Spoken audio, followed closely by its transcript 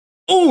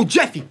Oh,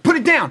 Jeffy, put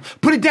it down.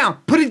 Put it down.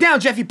 Put it down,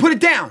 Jeffy. Put it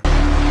down.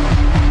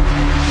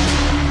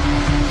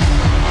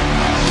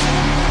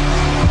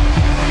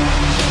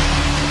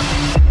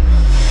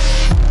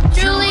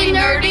 Truly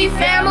nerdy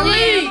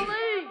family.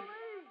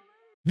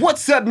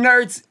 What's up,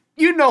 nerds?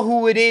 You know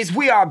who it is.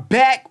 We are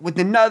back with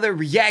another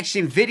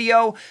reaction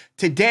video.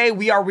 Today,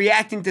 we are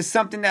reacting to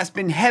something that's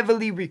been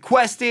heavily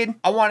requested.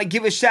 I want to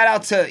give a shout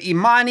out to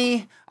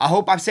Imani. I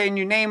hope I'm saying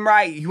your name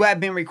right. You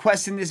have been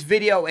requesting this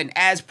video, and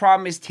as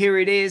promised, here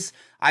it is.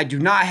 I do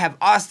not have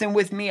Austin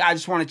with me. I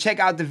just want to check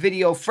out the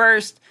video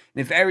first.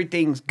 And if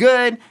everything's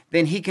good,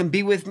 then he can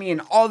be with me in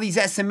all these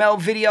SML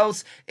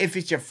videos. If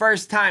it's your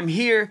first time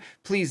here,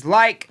 please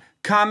like,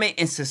 comment,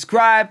 and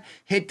subscribe.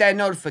 Hit that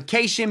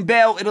notification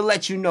bell. It'll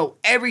let you know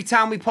every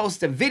time we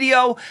post a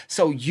video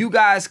so you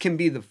guys can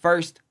be the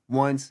first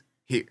ones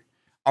here.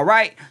 All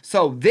right,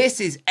 so this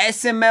is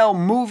SML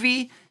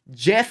Movie,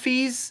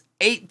 Jeffy's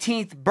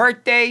 18th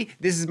birthday.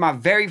 This is my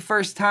very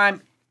first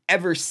time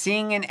ever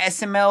seeing an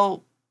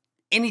SML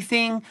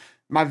anything.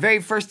 My very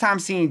first time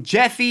seeing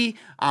Jeffy.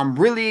 I'm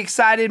really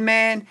excited,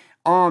 man.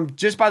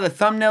 Just by the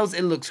thumbnails,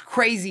 it looks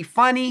crazy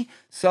funny.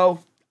 So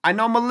I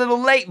know I'm a little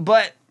late,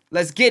 but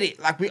let's get it.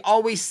 Like we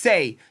always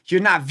say,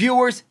 you're not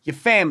viewers, you're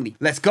family.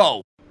 Let's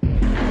go.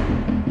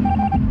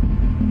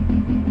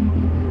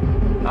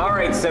 All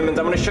right, Simmons,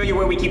 I'm going to show you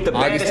where we keep the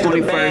baddest of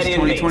the bad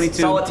inmates.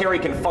 Solitary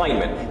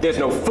confinement. There's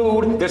no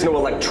food, there's no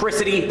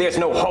electricity, there's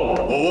no hope.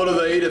 Well, what do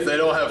they eat if they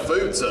don't have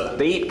food, sir?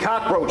 They eat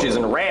cockroaches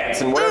and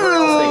rats and whatever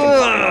else they can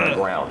find on the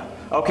ground.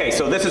 Okay,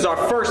 so this is our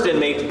first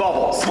inmate,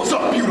 Bubbles. What's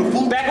up,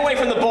 beautiful? Back away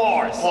from the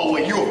bars. Oh,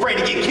 wait, you afraid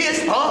to get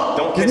kissed, huh?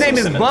 Don't kiss His name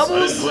is Simmons. Bubbles?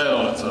 I didn't plan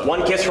on it, sir.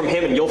 One kiss from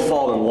him and you'll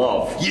fall in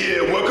love.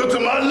 Yeah, welcome to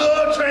my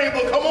love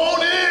chamber. Come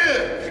on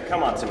in.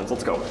 Come on, Simmons,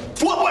 let's go.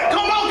 What? Wait,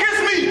 come on, kiss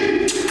me.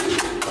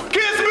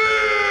 Kiss me.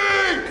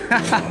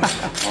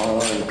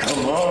 Oh,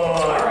 come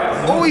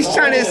on. Oh, he's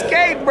trying to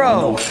escape,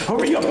 bro.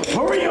 Hurry up,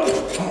 hurry up.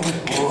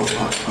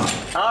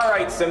 All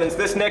right, Simmons,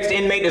 this next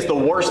inmate is the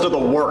worst of the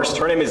worst.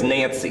 Her name is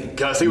Nancy.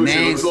 Can I see what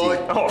she looks like?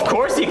 Oh, of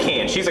course you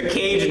can. She's a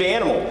caged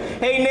animal.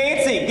 Hey,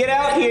 Nancy, get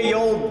out here, you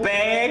old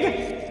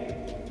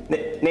bag.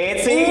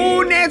 Nancy?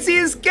 Ooh, Nancy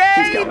escaped.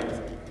 She's coming.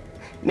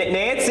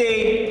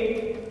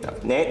 Nancy!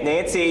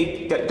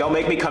 Nancy, don't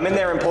make me come in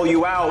there and pull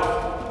you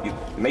out. You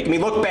make me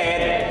look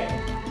bad.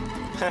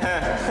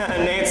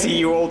 Nancy,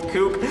 you old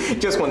kook.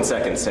 Just 1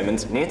 second,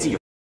 Simmons. Nancy, you're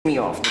me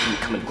off. Let me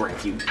come and grab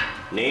you.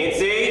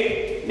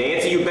 Nancy?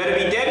 Nancy, you better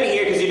be dead in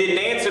here because you didn't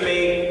answer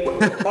me.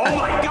 Oh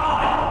my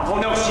God! Oh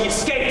no, she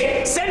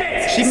escaped.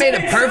 Simmons! She made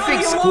a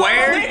perfect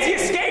square. Nancy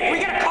escaped. We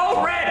got a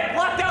code red.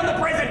 Lock down the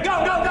prison.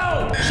 Go, go,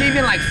 go! She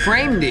even like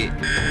framed it.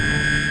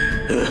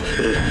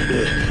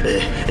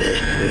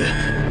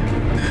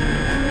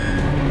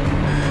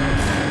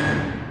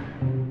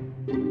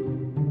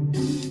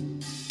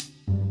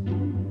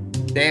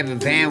 They have a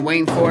van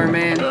waiting for her,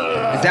 man.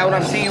 Is that what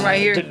I'm seeing right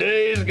here?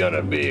 Today's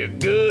gonna be a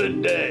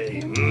good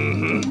day.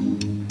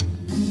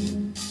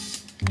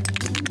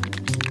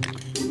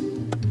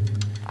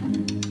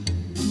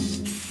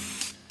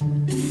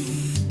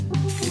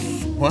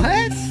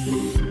 What?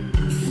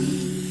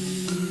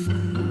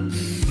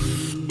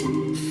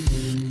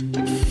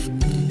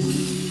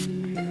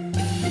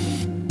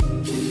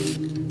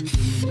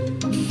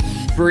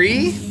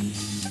 Free?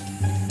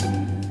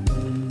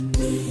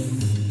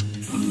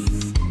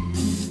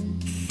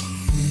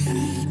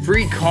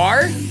 Free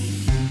car?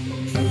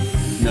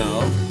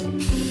 No.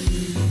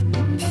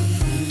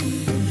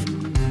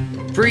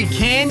 Free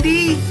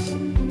candy?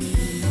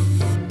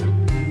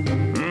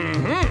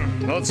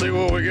 Let's see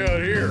what we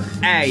got here.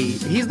 Hey,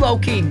 he's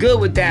low-key good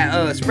with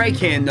that spray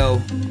can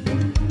though.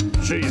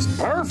 She's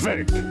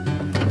perfect.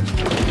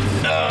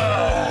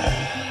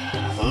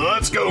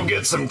 Let's go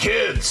get some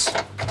kids.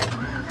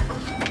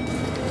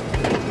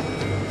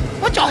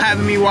 What y'all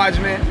having me watch,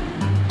 man?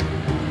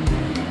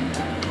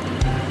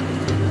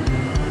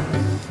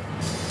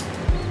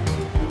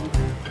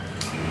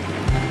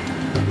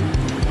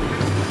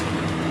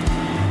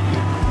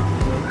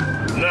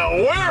 Now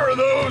where are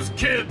those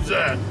kids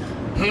at?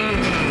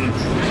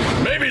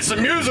 Maybe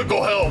some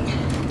musical help.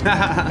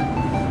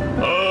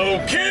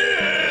 Oh,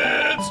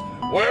 kids!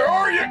 Where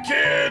are you,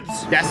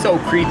 kids? That's so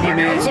creepy,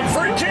 man. Got some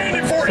free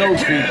candy for So you,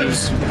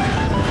 kids.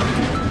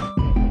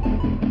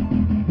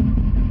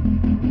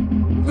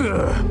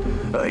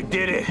 I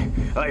did it.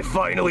 I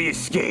finally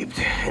escaped.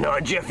 And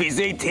on Jeffy's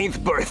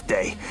 18th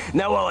birthday.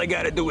 Now all I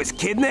gotta do is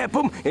kidnap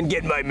him and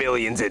get my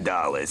millions of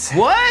dollars.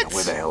 What?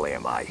 Where the hell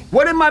am I?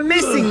 What am I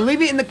missing?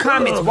 Leave it in the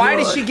comments. Oh, Why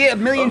did God. she get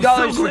 $1 million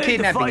I'm so for glad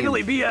kidnapping to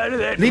finally him? be out of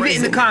that Leave it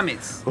prison. in the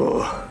comments.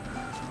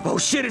 Oh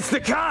shit, it's the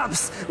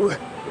cops!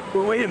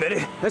 Wait a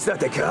minute, that's not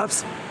the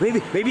cops.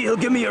 Maybe he'll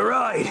give me a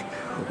ride.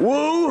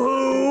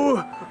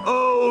 Woo-hoo!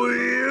 Oh,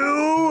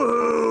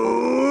 you-hoo!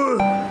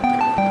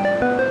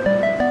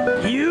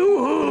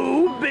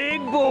 You-hoo,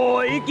 big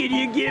boy, can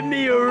you give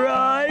me a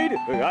ride?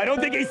 I don't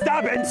think he's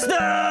stopping.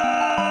 Stop!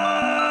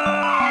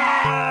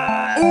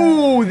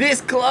 Ooh,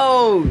 this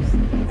close.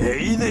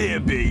 Hey there,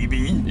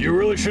 baby. You you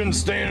really shouldn't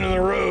stand in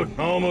the road.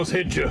 I almost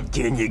hit you.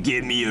 Can you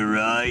give me a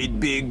ride,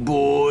 big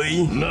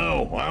boy?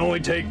 No, I only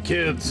take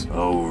kids.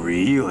 Oh,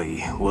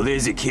 really? Well,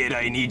 there's a kid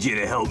I need you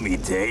to help me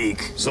take.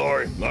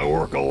 Sorry, I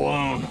work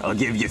alone. I'll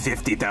give you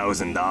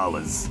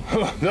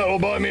 $50,000. That'll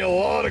buy me a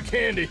lot of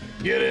candy.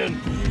 Get in.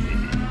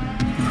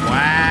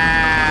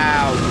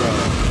 Wow,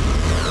 bro.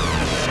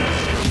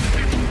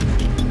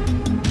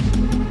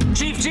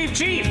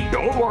 Chief!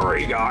 Don't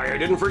worry, guy. I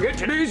didn't forget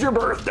today's your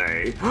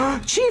birthday.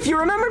 Chief, you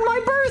remembered my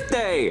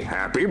birthday.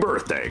 Happy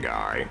birthday,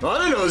 guy. I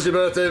didn't know it was your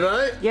birthday,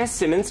 mate. Yes,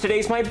 Simmons,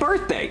 today's my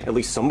birthday. At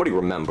least somebody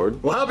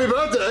remembered. Well, happy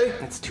birthday.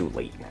 It's too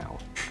late now.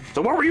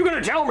 So what were you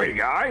gonna tell me,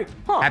 guy?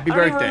 Happy I don't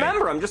birthday. even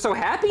remember. I'm just so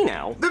happy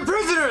now. The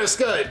prisoner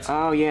escaped.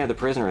 Oh, yeah, the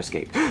prisoner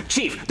escaped.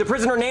 Chief, the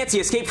prisoner Nancy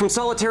escaped from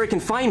solitary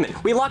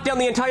confinement. We locked down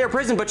the entire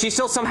prison, but she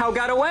still somehow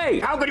got away.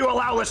 How could you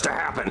allow this to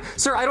happen?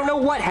 Sir, I don't know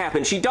what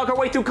happened. She dug her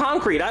way through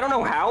concrete. I don't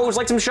know how. It was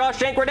like some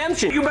Shawshank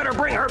Redemption. You better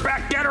bring her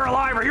back dead or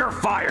alive or you're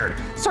fired.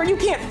 Sir, you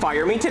can't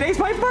fire me. Today's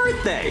my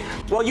birthday.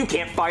 Well, you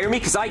can't fire me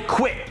because I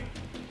quit.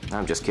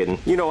 I'm just kidding.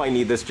 You know I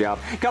need this job.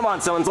 Come on,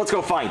 Simmons, let's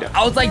go find her.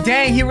 I was like,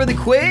 dang, he really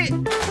quit? All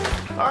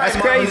right,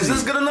 That's Marvin, crazy. is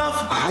this good enough?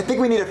 I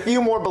think we need a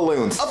few more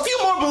balloons. A few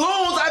more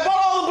balloons? I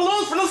bought all the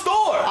balloons from the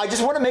store. I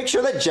just want to make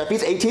sure that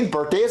Jeffy's 18th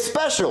birthday is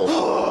special.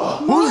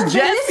 Who's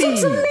Jeffy? This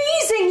looks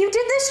amazing. You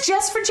did this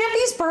just for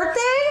Jeffy's birthday?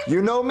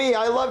 You know me,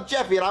 I love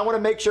Jeffy, and I want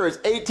to make sure his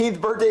 18th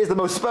birthday is the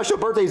most special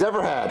birthday he's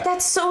ever had.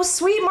 That's so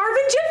sweet,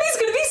 Marvin. Jeffy's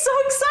gonna be so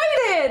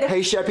excited.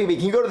 Hey, Chef Pee-Pee,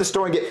 can you go to the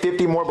store and get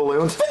 50 more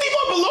balloons? 50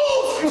 more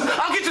balloons?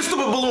 I'll get your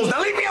stupid balloons.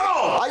 Now leave me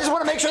alone. I just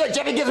want to make sure that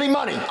Jeffy gives me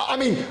money.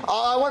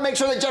 I want to make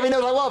sure that Jeffy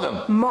knows I love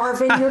him.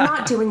 Marvin, you're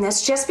not doing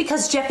this just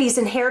because Jeffy's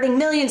inheriting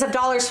millions of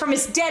dollars from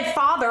his dead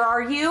father,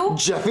 are you?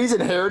 Jeffy's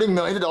inheriting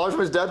millions of dollars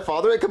from his dead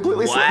father? It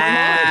completely slipped my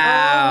mind.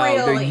 Wow, Oh,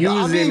 they're really? using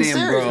I'm being him,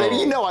 serious, bro. baby.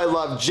 You know I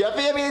love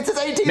Jeffy. I mean, it's his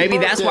 18th Maybe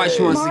birthday. that's why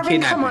she wants to Marvin,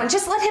 kidnap come him. on,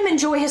 just let him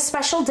enjoy his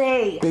special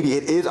day. Baby,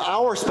 it is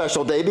our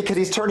special day because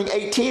he's turning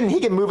 18 and he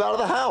can move out of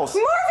the house.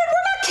 Marvin, we're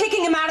not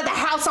kicking him out of the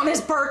house on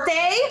his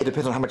birthday. It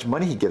depends on how much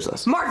money he gives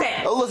us. Marvin!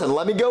 Oh, listen,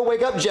 let me go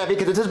wake up Jeffy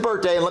because it's his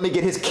birthday and let me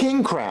get his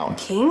king crown.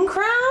 King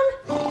crown?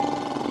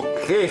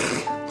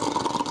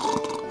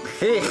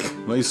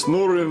 I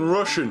snore in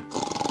Russian.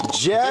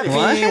 Jeffy,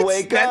 What?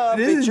 wake up.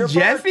 This It's your is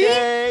Jeffy?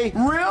 birthday.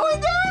 Really,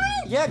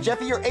 Daddy? Yeah,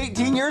 Jeffy, you're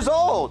 18 years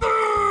old.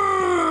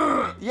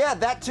 Yeah,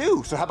 that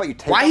too. So how about you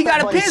take Why off he that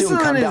got a bunny suit pencil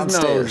and come in his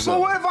downstairs? nose? So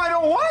what if I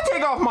don't want to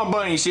take off my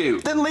bunny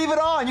suit? Then leave it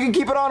on. You can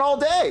keep it on all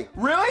day.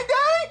 Really,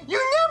 Daddy? You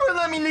never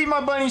let me leave my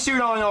bunny suit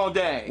on all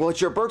day. Well,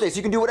 it's your birthday, so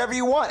you can do whatever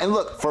you want. And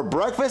look, for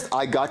breakfast,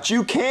 I got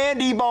you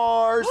candy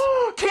bars.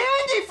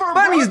 Candy for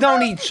Bunnies breakfast?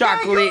 don't eat Dad,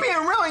 chocolate. you're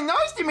being really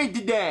nice to me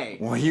today.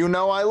 Well, you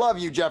know I love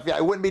you, Jeffy.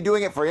 I wouldn't be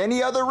doing it for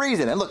any other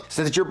reason. And look,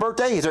 since it's your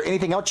birthday, is there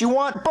anything else you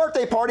want?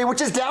 Birthday party,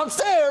 which is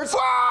downstairs. Whoa,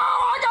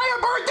 I got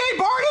a birthday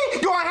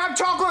party? Do I have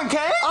chocolate and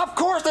cake? Of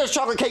course there's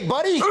chocolate cake,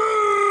 buddy.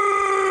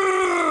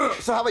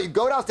 So how about you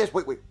go downstairs?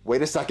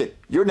 Wait a second.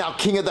 You're now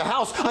king of the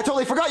house. I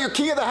totally forgot you're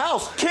king of the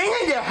house. King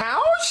of the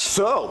house?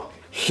 So,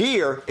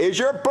 here is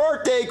your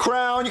birthday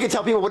crown. You can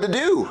tell people what to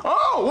do.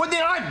 Oh, well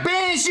then I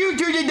banish you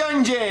to the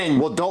dungeon.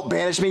 Well, don't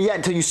banish me yet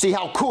until you see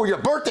how cool your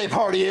birthday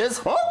party is.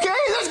 Okay,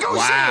 let's go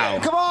Wow. see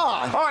it. Come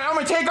on. All right, I'm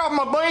gonna take off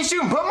my bunny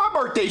suit and put my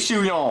birthday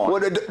suit on.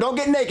 Well, don't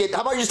get naked.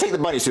 How about you just take the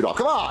bunny suit off?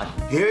 Come on.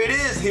 Here it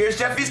is. Here's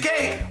Jeffy's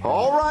cake.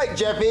 All right,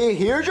 Jeffy.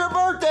 Here's your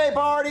birthday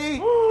party.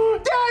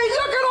 Daddy,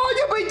 look at all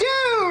your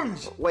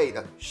balloons. Wait.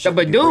 The shit,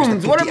 where's the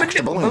balloons? What 50 are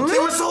extra balloons? They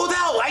were sold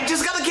out. I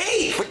just got the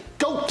cake. Wait,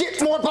 go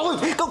get more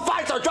balloons. Go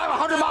find some. Drive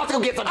 100 miles to go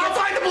get some. I'll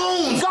find the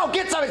balloons. Go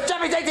get some. It's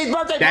Jeffy's 18th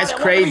birthday That's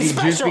party. I want it to be crazy,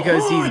 just special.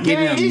 because he's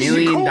getting Dad, this is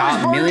the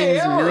coolest birthday millions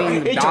and ever. millions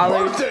of It's a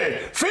dollars.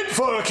 Birthday, fit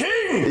for a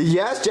king.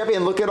 Yes, Jeffy,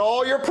 and look at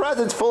all your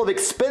presents full of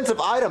expensive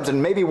items,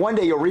 and maybe one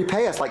day you'll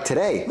repay us like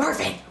today.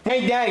 Marvin!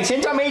 Hey, Daddy,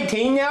 since I'm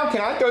 18 now,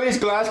 can I throw this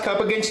glass cup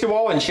against the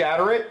wall and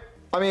shatter it?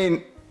 I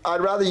mean,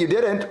 I'd rather you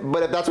didn't,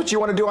 but if that's what you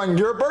want to do on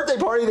your birthday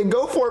party, then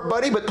go for it,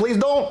 buddy, but please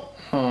don't.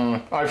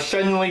 I've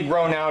suddenly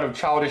grown out of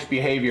childish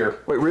behavior.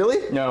 Wait,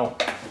 really? No.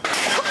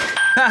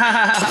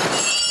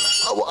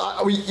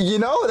 Oh, well, you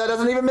know, that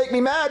doesn't even make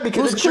me mad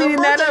because Who's it's your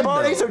cleaning that birthday up,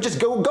 party, though? so just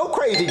go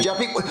crazy,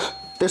 Jeffy.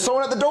 There's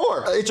someone at the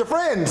door. It's your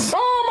friends.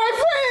 Oh,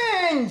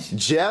 my friends!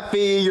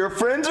 Jeffy, your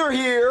friends are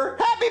here.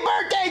 Happy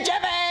birthday,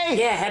 Jeffy!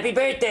 Yeah, happy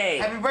birthday.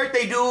 Happy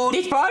birthday, dude.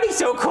 This party's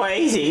so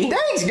crazy.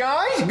 Thanks,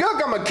 guys.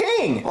 Look, I'm a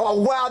king.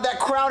 Oh, wow, that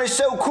crown is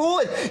so cool.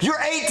 And you're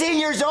 18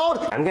 years old.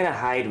 I'm gonna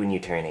hide when you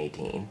turn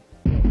 18.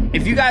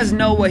 If you guys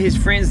know what his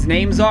friends'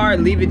 names are,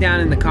 leave it down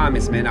in the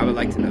comments, man. I would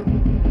like to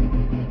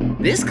know.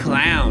 This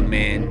clown,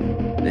 man.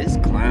 This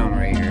clown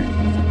right here.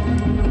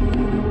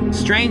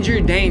 Stranger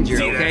danger,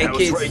 See that okay, house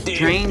kids? right there?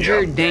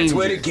 Stranger Yep, danger. That's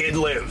where the kid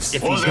lives.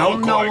 If What you does it don't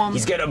look know like? him,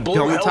 He's got a blue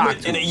don't talk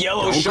helmet to and a him.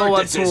 yellow Don't shirt go up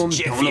that to says him.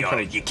 Jeffy Don't on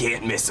approach. it. You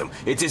can't miss him.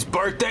 It's his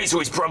birthday, so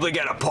he's probably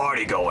got a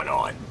party going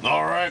on.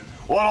 All right,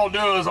 what I'll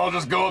do is I'll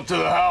just go up to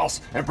the house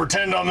and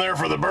pretend I'm there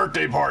for the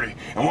birthday party.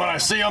 And when I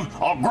see him,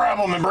 I'll grab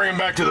him and bring him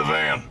back to the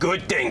van.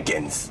 Good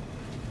thinkings.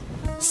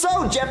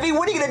 So, Jeffy,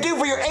 what are you going to do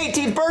for your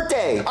 18th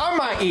birthday? I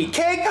might eat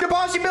cake. The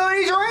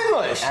possibilities are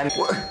endless.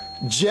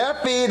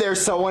 Jeffy, there's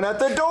someone at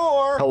the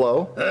door.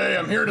 Hello? Hey,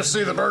 I'm here to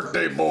see the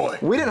birthday boy.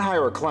 We didn't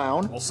hire a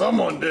clown. Well,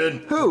 someone did.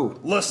 Who?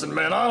 Listen,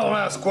 man, I don't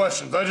ask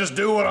questions. I just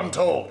do what I'm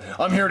told.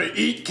 I'm here to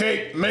eat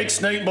cake, make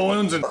snake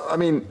balloons, and... I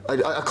mean,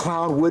 a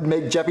clown would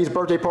make Jeffy's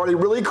birthday party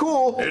really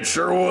cool. It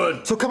sure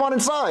would. So come on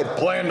inside.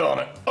 Planned on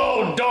it.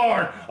 Oh,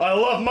 darn. I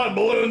left my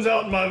balloons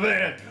out in my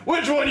van.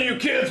 Which one of you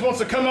kids wants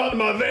to come out to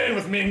my van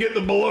with me and get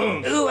the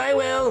balloons? Ooh, I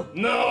will.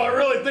 No, I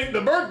really think the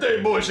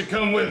birthday boy should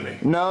come with me.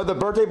 No, the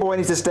birthday boy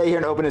needs to stay here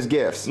and open his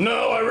gifts.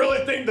 No, I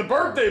really think the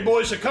birthday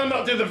boy should come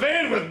out to the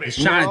van with me. He's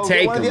trying to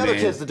take one him, of the other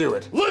man. kids to do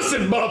it.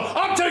 Listen, bub,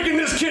 I'm taking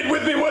this kid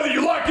with me whether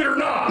you like it or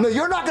not. No,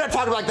 you're not gonna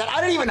talk like that.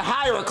 I didn't even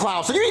hire a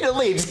clown, so you need to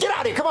leave. Just get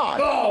out of here, come on.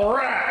 Oh,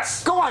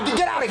 rats. Go on,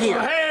 get out of here.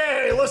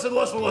 Hey, listen.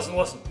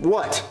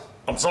 What?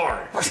 I'm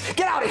sorry.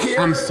 Get out of here.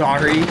 I'm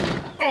sorry.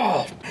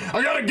 Oh,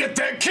 I gotta get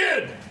that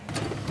kid.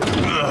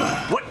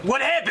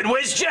 What happened?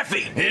 Where's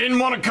Jeffy? He didn't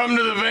want to come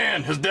to the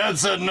van. His dad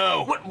said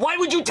no. Why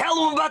would you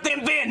tell him about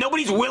that van?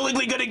 Nobody's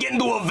willingly gonna get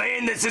into a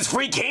van that says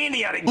free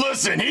candy on it.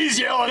 Listen, he's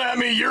yelling at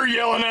me, you're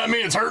yelling at me,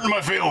 it's hurting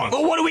my feelings.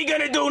 Well, what are we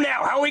gonna do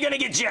now? How are we gonna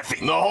get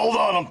Jeffy? No, hold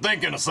on, I'm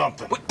thinking of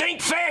something. Well,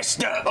 think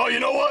faster. Oh, you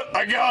know what?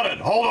 I got it.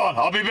 Hold on,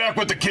 I'll be back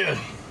with the kid.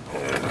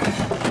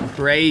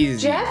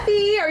 Crazy.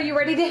 Jeffy, are you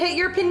ready to hit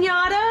your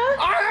piñata?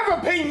 I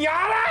have a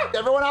piñata?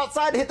 Everyone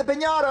outside, hit the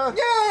piñata.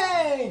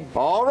 Yay!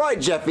 All right,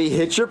 Jeffy,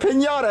 hit your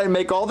piñata and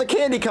make all the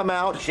candy come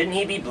out. Shouldn't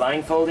he be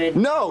blindfolded?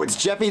 No,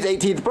 it's Jeffy's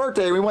 18th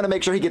birthday, and we want to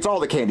make sure he gets all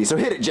the candy, so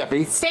hit it,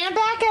 Jeffy. Stand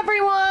back,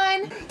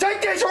 everyone.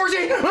 Take this,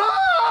 horsey!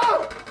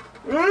 Ah!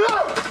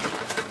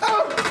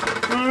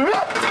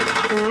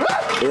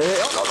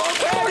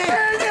 Candy!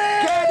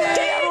 Candy!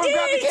 Everyone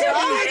grab the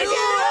candy!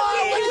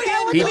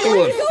 He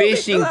threw a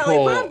fishing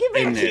pole in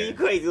You there.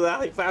 crazy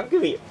lollipop,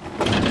 come here.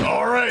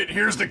 All right,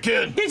 here's the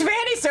kid. This van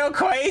is so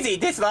crazy.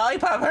 This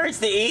lollipop hurts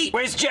to eat.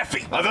 Where's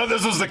Jeffy? I thought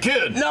this was the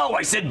kid. No,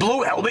 I said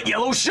blue helmet,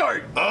 yellow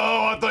shirt.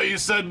 Oh, I thought you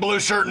said blue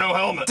shirt, no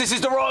helmet. This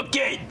is the wrong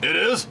kid. It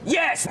is?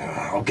 Yes.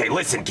 Okay,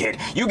 listen, kid.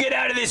 You get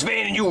out of this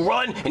van and you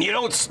run, and you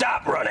don't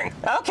stop running.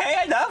 Okay,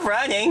 I love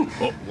running.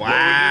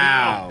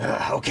 Wow.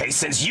 Okay,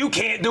 since you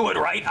can't do it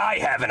right, I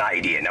have an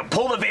idea. Now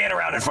pull the van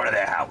around in front of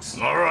their house.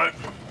 All right.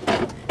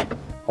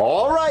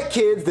 All right,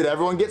 kids, did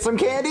everyone get some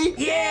candy?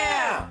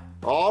 Yeah!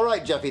 All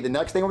right, Jeffy, the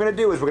next thing we're gonna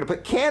do is we're gonna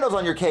put candles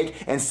on your cake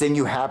and sing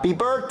you happy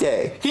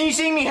birthday. Can you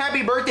sing me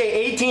happy birthday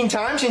 18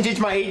 times since it's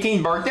my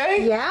 18th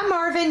birthday? Yeah,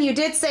 Marvin, you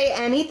did say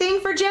anything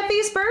for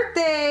Jeffy's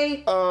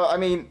birthday. I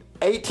mean,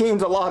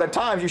 18's a lot of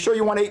times. You sure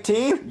you want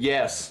 18?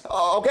 Yes.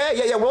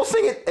 Okay, yeah, we'll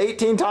sing it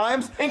 18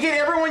 times. And can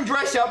everyone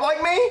dress up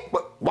like me?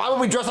 Why would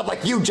we dress up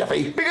like you,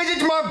 Jeffy? Because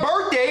it's my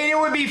birthday and it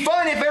would be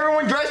fun if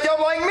everyone dressed up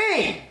like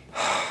me.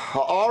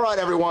 All right,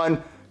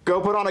 everyone. Go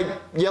put on a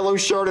yellow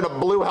shirt and a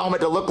blue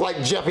helmet to look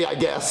like Jeffy, I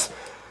guess.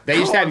 They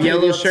used to have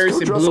yellow shirts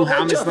and blue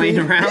helmets laying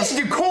around. This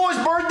is the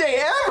coolest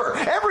birthday ever.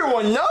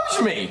 Everyone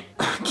loves me.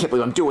 I can't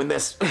believe I'm doing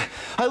this.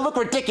 I look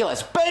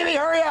ridiculous. Baby,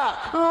 hurry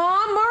up.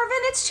 Aw,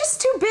 Marvin, it's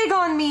just too big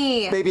on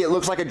me. Baby, it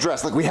looks like a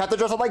dress. Like we have to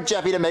dress up like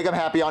Jeffy to make him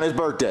happy on his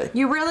birthday.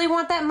 You really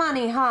want that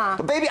money, huh?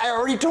 But baby, I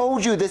already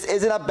told you this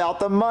isn't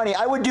about the money.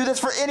 I would do this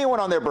for anyone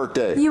on their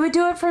birthday. You would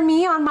do it for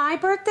me on my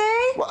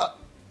birthday? Well,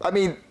 I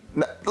mean,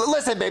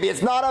 listen, baby,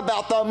 it's not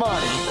about the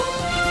money.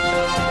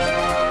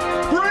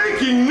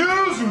 Breaking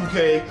news,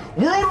 okay?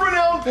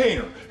 World-renowned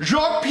painter,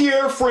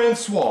 Jacques-Pierre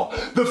Francois,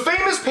 the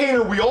famous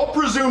painter we all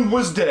presumed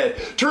was dead,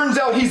 turns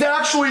out he's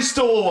actually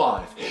still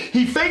alive.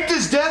 He faked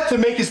his death to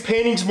make his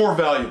paintings more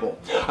valuable.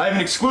 I have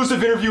an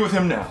exclusive interview with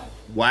him now.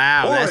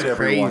 Wow, that's All right,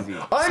 crazy.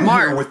 everyone. I'm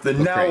Smart. here with the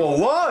but now crazy.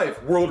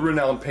 alive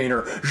world-renowned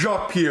painter,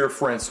 Jacques-Pierre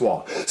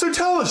Francois. So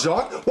tell us,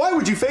 Jacques, why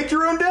would you fake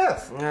your own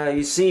death?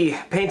 You see,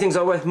 paintings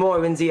are worth more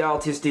when the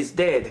artist is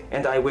dead,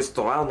 and I was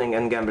drowning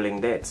in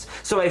gambling debts.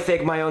 So I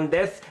faked my own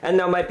death, and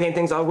now my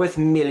paintings are worth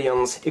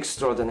millions.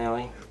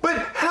 Extraordinary. But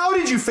how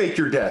did you fake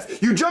your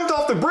death? You jumped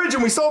off the bridge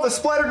and we saw the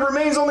splattered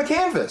remains on the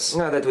canvas.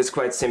 That was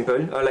quite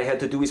simple. All I had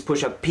to do is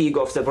push a pig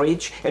off the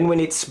bridge, and when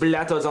it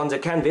splatters on the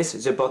canvas,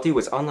 the body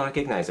was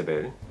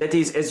unrecognizable. That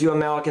is, as you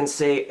Americans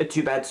say,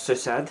 too bad, so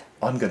sad.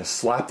 I'm gonna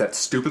slap that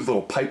stupid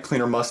little pipe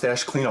cleaner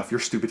mustache clean off your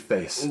stupid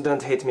face.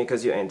 Don't hate me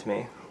because you ain't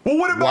me. Well,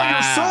 what about your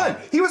Wow. son?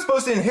 He was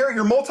supposed to inherit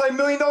your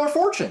multi-million-dollar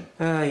fortune.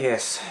 Ah,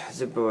 yes,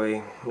 the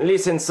boy.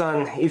 Listen,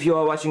 son, if you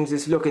are watching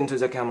this, look into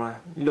the camera.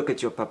 Look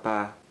at your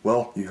papa.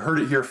 Well, you heard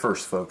it here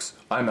first, folks.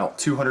 I'm out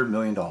 $200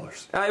 million.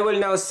 I will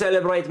now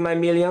celebrate my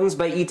millions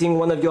by eating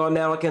one of your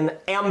American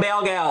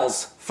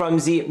hamburgers from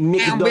the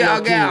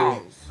McDonald's.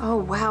 Hamburgers. Oh,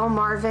 wow,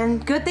 Marvin.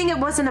 Good thing it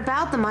wasn't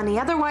about the money.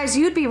 Otherwise,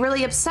 you'd be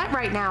really upset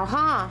right now,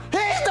 huh?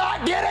 He's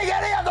not getting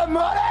any of the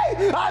money!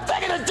 I'm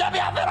taking this Jeffy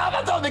outfit off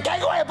and throwing the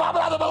cake away and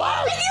popping out the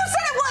balloon! You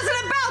said it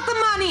wasn't about the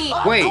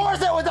money! Wait. Of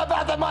course it was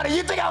about the money!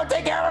 You think I would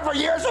take care of it for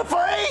years for free?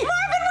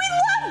 Marvin, we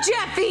love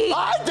Jeffy!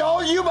 I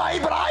don't, you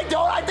might, but I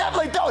don't, I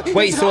definitely don't!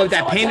 Wait, He's so got if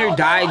that much painter hell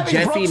died, now, I mean,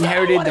 Jeffy Brooks, I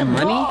inherited want the him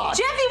money? gone.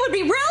 Jeffy would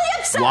be really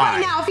upset Why?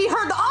 right now if he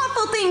heard the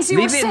awful things you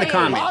Leave were it in the saying.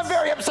 comments. I'm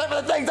very upset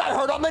for the things I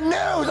heard on the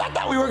news! I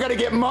thought we were gonna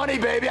get money,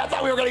 baby! I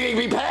thought we were gonna be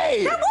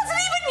paid! That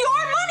wasn't even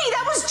your money!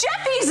 That was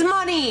Jeffy's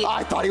money!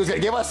 I thought he was gonna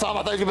give us some.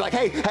 I thought he was gonna be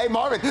like, hey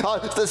Marvin,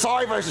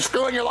 sorry for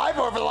screwing your life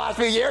over for the last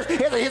few years.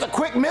 Here's a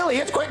quick milli.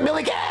 Here's quick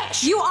milli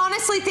cash. You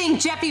honestly think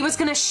Jeffy was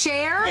gonna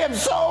share? I am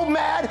so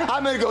mad.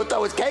 I'm gonna go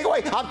throw his cake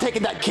away. I'm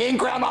taking that king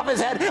crown off his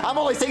head. I'm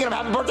only singing him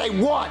happy birthday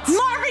once.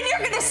 Marvin,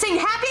 you're gonna sing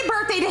happy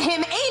birthday to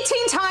him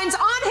 18 times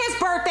on his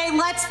birthday.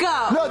 Let's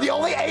go. No, the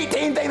only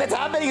 18 thing that's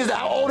happening is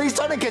how old he's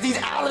turning because he's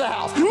out of the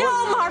house.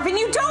 No, Marvin,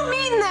 you don't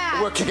mean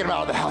that. We're kicking him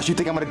out of the house. You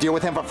think I'm gonna deal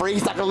with him for free?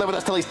 He's not gonna live with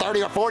us till he's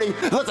 30 or 40.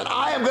 Listen,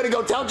 I am gonna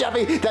go tell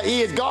Jeffy that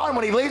he is gone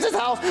when he leaves his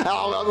house.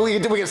 We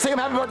can sing him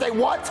happy birthday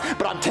once,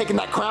 but I'm taking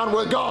that crown.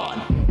 We're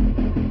gone.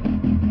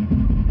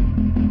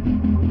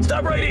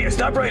 Stop right here,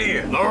 stop right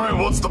here. All right,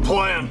 what's the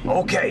plan?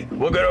 Okay,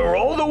 we're gonna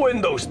roll the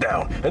windows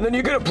down, and then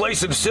you're gonna play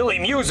some silly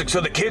music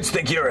so the kids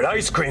think you're an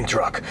ice cream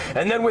truck.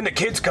 And then when the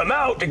kids come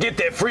out to get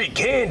their free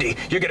candy,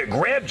 you're gonna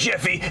grab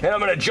Jeffy, and I'm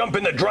gonna jump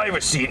in the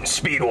driver's seat and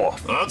speed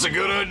off. That's a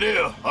good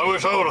idea. I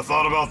wish I would have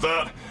thought about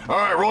that. All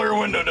right, roll your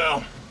window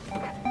down.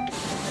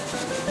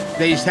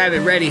 They just have it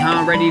ready,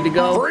 huh? Ready to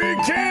go? Free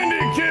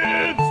candy,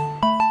 kids!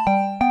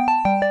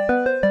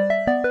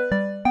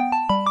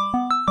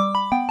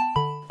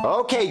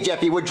 Okay,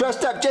 Jeffy, we're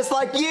dressed up just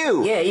like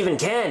you. Yeah, even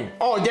Ken.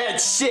 Oh,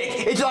 that's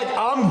sick. It's like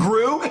I'm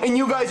Gru and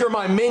you guys are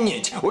my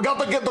minions. We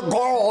got to get the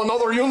girl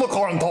another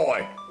unicorn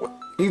toy.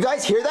 You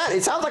guys hear that?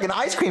 It sounds like an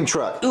ice cream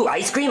truck. Ooh,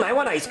 ice cream? I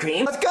want ice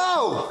cream. Let's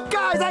go!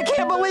 Guys, I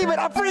can't believe it!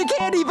 A free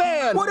candy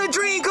van! What a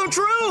dream come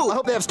true! I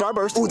hope they have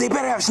Starburst. Ooh, they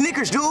better have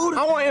Snickers, dude.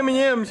 I want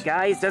M&M's.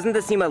 Guys, doesn't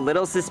this seem a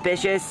little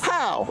suspicious?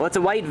 How? Well, it's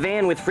a white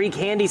van with free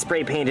candy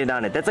spray painted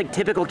on it. That's like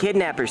typical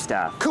kidnapper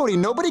stuff. Cody,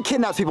 nobody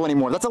kidnaps people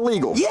anymore. That's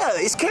illegal. Yeah,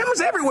 it's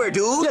cameras everywhere,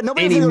 dude. Yeah,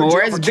 nobody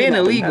Anymore? It's been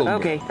illegal.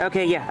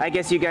 Okay, yeah, I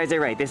guess you guys are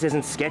right. This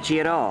isn't sketchy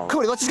at all.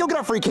 Cody, let's just go get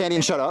our free candy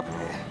and shut up.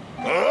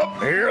 Oh,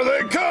 here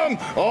they come.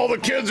 All the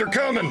kids are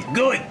coming.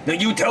 Good. Now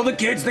you tell the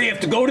kids they have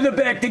to go to the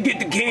back to get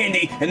the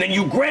candy, and then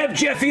you grab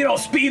Jeffy and I'll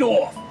speed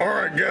off. All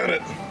right, got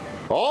it.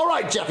 All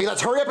right, Jeffy,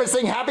 let's hurry up and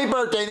sing happy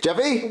birthday.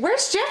 Jeffy?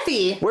 Where's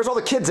Jeffy? Where's all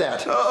the kids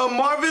at?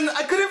 Marvin,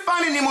 I couldn't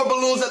find any more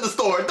balloons at the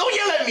store. Don't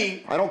yell at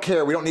me. I don't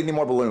care. We don't need any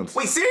more balloons.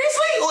 Wait,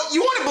 seriously? Well,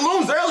 you wanted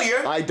balloons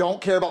earlier. I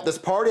don't care about this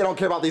party. I don't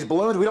care about these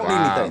balloons. We don't need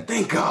anything.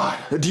 Thank God.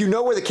 Do you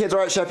know where the kids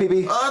are at, Chef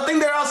PB? I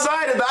think they're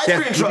outside of the ice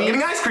cream truck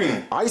getting ice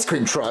cream. Ice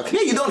cream truck?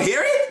 Yeah, you don't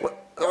hear it?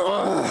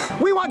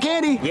 We want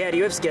candy. Yeah, do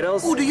you have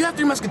Skittles? Oh, do you have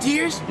 3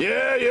 Musketeers?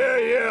 Yeah.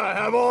 I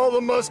have all the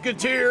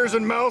Musketeers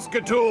and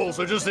Mousecatools.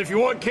 So just if you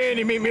want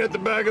candy, meet me at the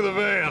back of the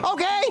van.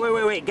 Okay.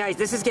 Wait, guys,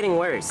 this is getting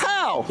worse.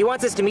 How? He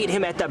wants us to meet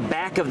him at the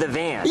back of the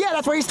van. Yeah,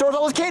 that's where he stores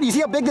all his candy. You see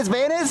how big this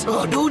van is?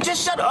 Oh, dude,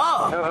 just shut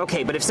up. Oh,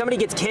 okay, but if somebody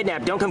gets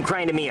kidnapped, don't come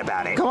crying to me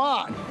about it. Come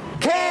on.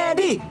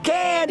 Candy,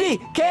 candy,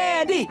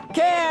 candy,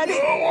 candy.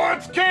 Who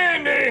wants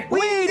candy?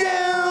 We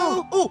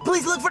do. Ooh,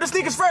 please look for the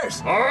sneakers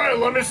first. All right,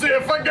 let me see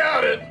if I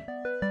got it.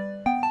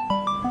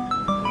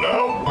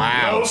 No.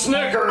 Wow. No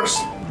Snickers.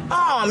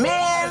 Aw,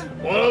 man.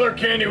 What other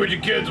candy would you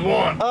kids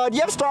want? Do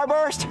you have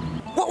Starburst?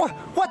 What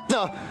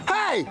the?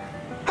 Hey,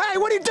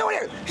 what are you doing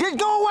here? Here,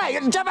 go away,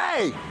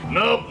 Jeffy.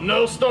 Nope,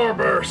 no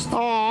Starburst.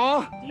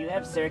 Aw. Do you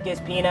have circus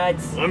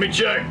peanuts? Let me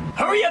check.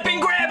 Hurry up and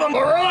grab them.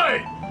 All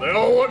right. They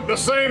all look the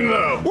same,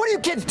 though. What are you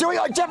kids doing?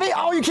 Jeffy,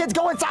 all you kids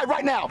go inside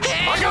right now.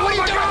 I got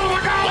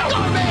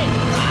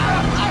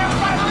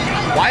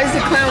Why is the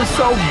clown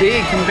so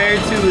big compared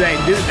to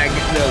that dude,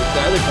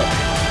 the other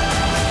couple?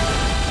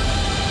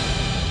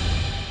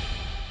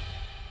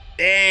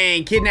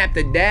 Dang, kidnapped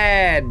the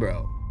dad,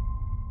 bro.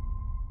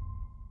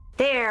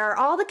 There,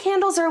 all the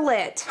candles are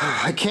lit.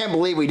 I can't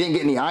believe we didn't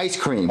get any ice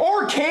cream.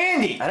 Or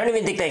candy. I don't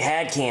even think they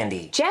had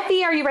candy.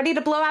 Jeffy, are you ready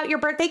to blow out your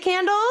birthday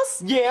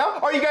candles? Yeah?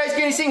 Are you guys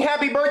gonna sing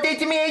happy birthday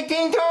to me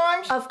 18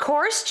 times? Of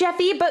course,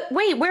 Jeffy, but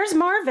wait, where's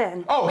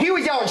Marvin? Oh, he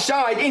was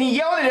outside and he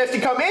yelled at us to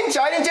come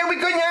inside and said we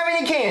couldn't have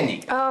any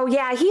candy. Oh,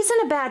 yeah, he's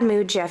in a bad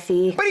mood,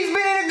 Jeffy. But he's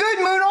been in a good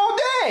mood all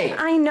day.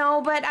 I know,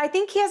 but I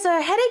think he has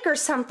a headache or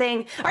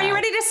something. Are you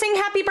ready to sing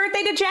happy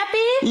birthday to Jeffy?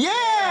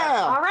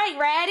 Yeah! All right,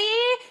 ready?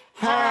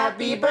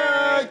 Happy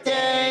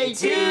birthday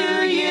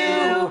to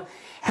you.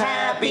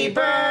 Happy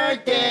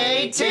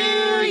birthday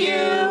to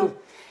you.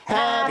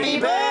 Happy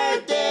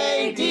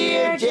birthday,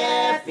 dear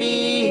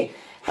Jeffy.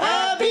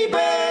 Happy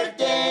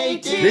birthday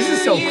to you. This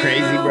is so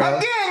crazy, bro.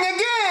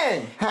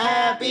 Again.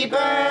 Happy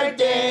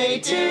birthday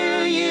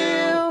to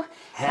you.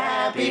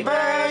 Happy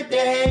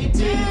birthday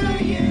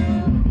to you.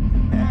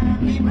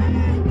 Happy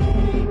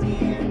birthday,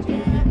 dear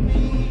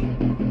Jeffy.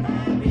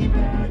 Happy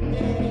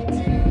birthday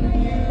to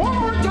you. One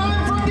more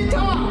time from the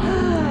top.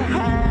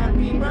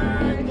 Happy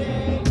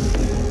birthday.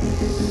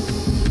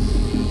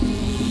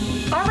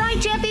 All right,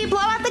 Jeffy, blow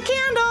out the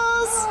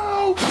candles.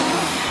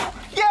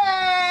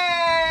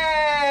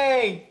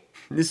 Yay!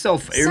 This is so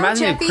it So, reminds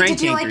me of Jeffy, Crank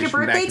did you like Yankers your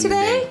from back birthday in the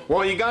today? day.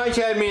 Well, you guys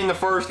had me in the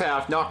first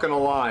half, not gonna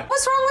lie.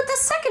 What's wrong with the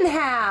second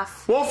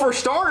half? Well, for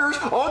starters,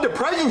 all the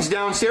presents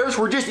downstairs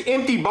were just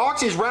empty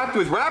boxes wrapped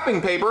with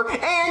wrapping paper,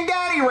 and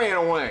Daddy ran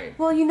away.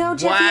 Well, you know,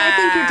 Jeffy, I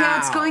think your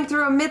dad's Wow. going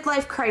through a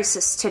midlife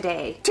crisis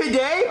today.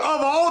 Today,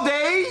 of all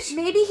days?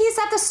 Maybe he's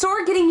at the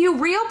store getting you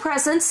real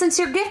presents since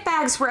your gift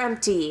bags were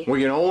empty.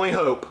 We can only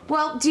hope.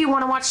 Well, do you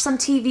want to watch some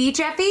TV,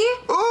 Jeffy?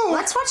 Ooh!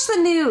 Let's watch the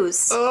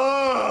news.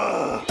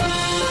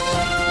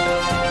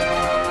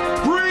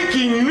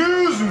 Breaking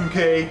news,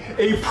 okay?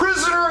 A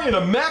prisoner in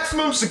a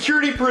maximum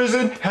security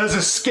prison has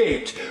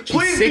escaped.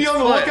 Please be 6 on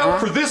the foot, lookout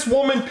huh? for this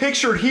woman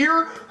pictured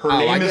here. Her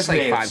I name guess is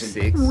like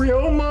Nancy. 5'6".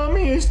 Real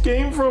mommy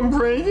escaped from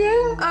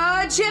prison?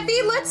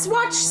 Jeffy, let's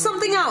watch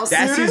something else.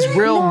 That's his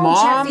real No,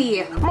 mom?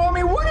 Jeffy.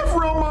 Mommy, what if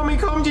real mommy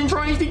comes and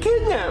tries to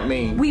kidnap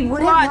me? We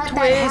wouldn't Plot let that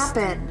twist.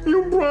 happen.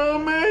 You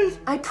promise?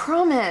 I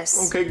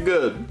promise. Okay,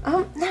 good.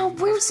 Now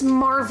where's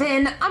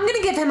Marvin? I'm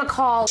gonna give him a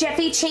call.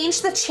 Jeffy,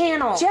 change the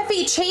channel.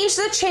 Jeffy, change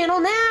the channel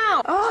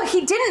now. Oh,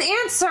 he didn't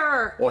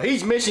answer. Well,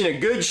 he's missing a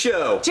good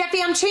show.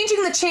 Jeffy, I'm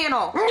changing the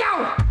channel.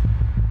 No!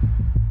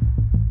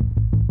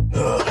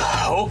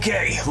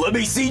 Okay, let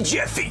me see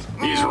Jeffy.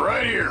 He's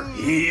right here.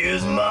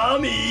 Here's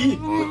Mommy.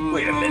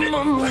 Wait a minute.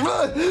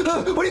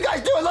 What are you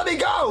guys doing? Let me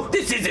go!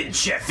 This isn't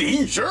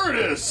Jeffy. Sure it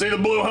is. See the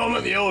blue helmet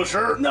and the yellow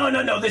shirt?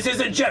 No, this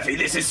isn't Jeffy.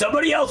 This is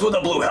somebody else with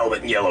a blue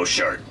helmet and yellow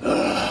shirt.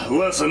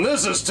 Listen,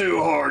 this is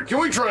too hard. Can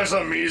we try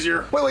something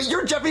easier? Wait,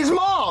 you're Jeffy's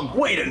mom!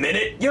 Wait a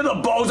minute. You're the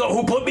bozo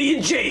who put me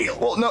in jail.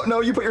 Well,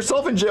 no, you put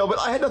yourself in jail, but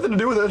I had nothing to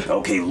do with it.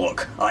 Okay,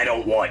 look, I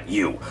don't want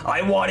you.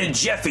 I wanted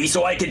Jeffy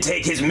so I could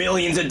take his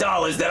millions of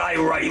dollars that I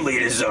rightly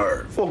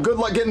deserve. Well, good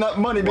luck getting that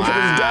money because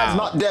his dad's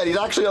not dead. He's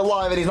actually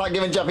alive and he's not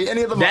giving Jeffy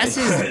any of the money. That's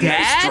his Nice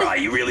dad? try.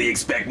 You really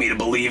expect me to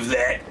believe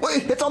that?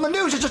 Wait, it's on the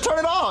news. Just turn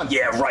it on.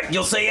 Yeah, right.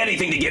 You'll say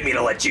anything to get me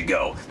to let you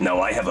go.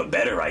 No, I have a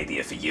better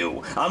idea for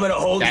you. I'm gonna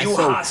hold That's you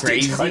so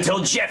hostage crazy. until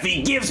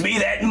Jeffy gives me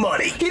that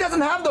money. He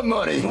doesn't have the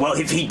money. Well,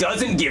 if he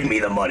doesn't give me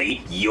the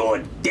money, you're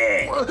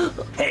dead.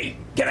 Hey,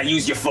 can I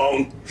use your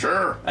phone?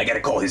 Sure. I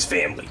gotta call his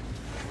family.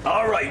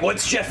 All right,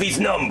 what's Jeffy's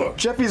number?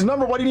 Jeffy's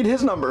number? Why do you need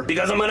his number?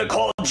 Because I'm gonna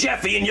call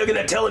Jeffy and you're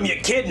gonna tell him you're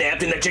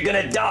kidnapped and that you're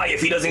gonna die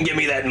if he doesn't give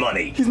me that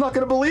money. He's not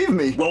gonna believe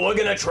me. Well, we're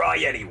gonna try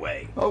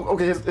anyway. Oh,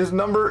 okay, his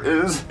number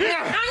is...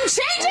 I'm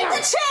changing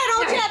the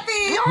channel,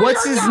 Jeffy.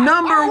 What's his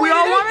number? We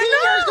all want to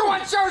Years know. doing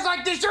shows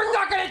like this, you're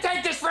not gonna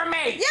take this from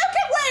me! You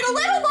can wait a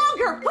little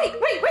longer. Wait.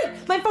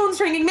 My phone's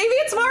ringing. Maybe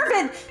it's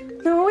Marvin.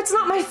 No, it's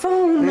not my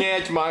phone. Yeah,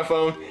 it's my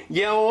phone.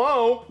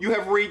 Hello, you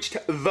have reached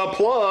the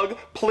plug.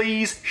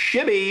 Please,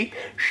 shibby.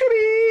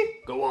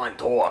 Shibby. Go on,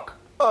 talk.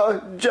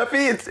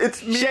 Jeffy, it's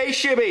me. Say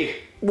shibby.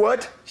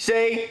 What?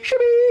 Say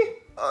shibby.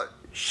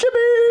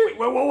 Shibby!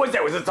 What was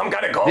that? Was it some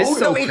kind of code? This is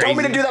so No, he told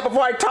me to crazy. do that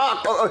before I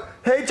talked.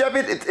 Hey, Jeffy,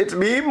 it's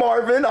me,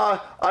 Marvin.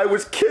 I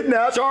was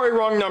kidnapped. Sorry,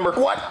 wrong number.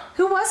 What?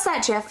 Who was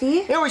that, Jeffy?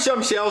 It was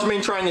some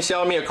salesman trying to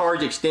sell me a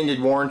car's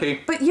extended warranty.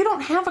 But you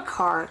don't have a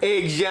card.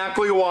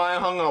 Exactly why I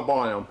hung up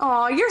on him.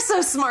 Aw, you're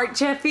so smart,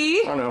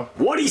 Jeffy. I know.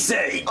 What'd he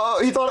say?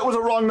 He thought it was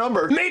a wrong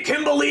number. Make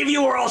him believe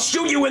you or I'll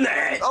shoot you in the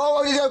head.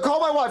 Oh, yeah, call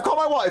my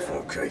wife.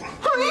 Okay.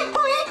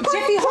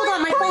 Jeffy, hold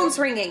on, my phone's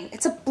ringing.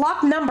 It's a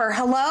blocked number.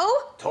 Hello?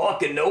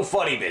 Talking no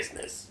funny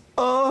business.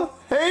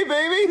 Hey,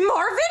 baby.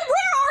 Marvin,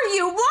 where are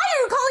you? Why are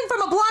you calling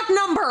from a blocked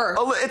number?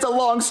 It's a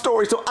long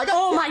story, so I got...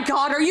 Oh my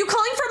god, are you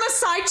calling from a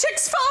side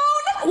chick's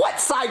phone? What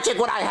side chick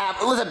would I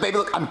have? Listen, baby,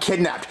 look, I'm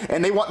kidnapped,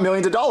 and they want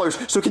millions of dollars,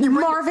 so can you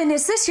bring... Marvin,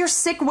 is this your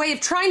sick way of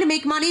trying to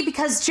make money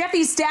because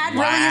Jeffy's dad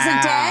really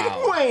isn't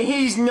dead? Wait,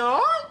 he's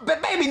not?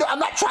 But baby, no, I'm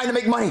not trying to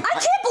make money. I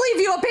can't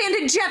believe you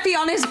abandoned Jeffy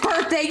on his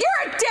birthday.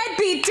 You're a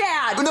deadbeat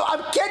dad. No,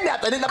 I'm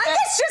kidnapped. I didn't... I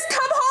guess just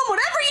come home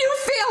whenever you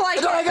feel like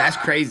it. That's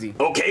crazy.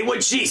 Okay,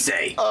 what'd she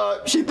say?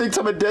 She thinks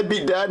I'm a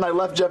deadbeat dad, and I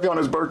left Jeffy on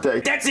his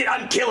birthday. That's it,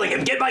 I'm killing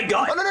him. Get my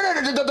gun. Oh, no,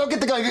 don't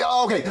get the gun.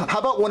 Oh, okay, how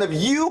about one of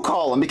you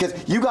call him? Because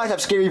you guys have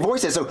scary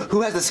voices, so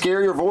who has the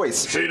scarier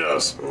voice? She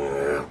does.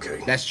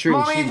 Okay. That's true.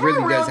 Mommy, She is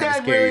really my does real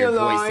have a dad really scarier voice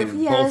alive? than both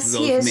of Yes, those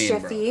he is, men,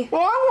 bro. Jeffy.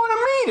 Well, I want to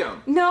meet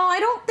him. No, I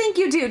don't think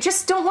you do.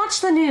 Just don't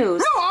watch the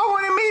news. No, I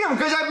want to meet him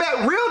because I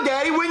bet real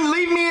daddy wouldn't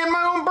leave me in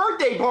my own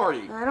birthday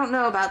party. I don't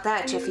know about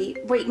that, Jeffy.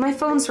 Wait, my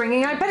phone's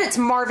ringing. I bet it's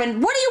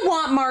Marvin. What do you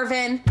want,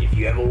 Marvin? If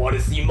you ever want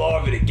to see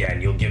Marvin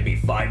again, you'll give me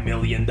 $5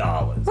 million.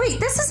 Wait,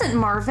 this isn't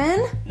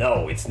Marvin.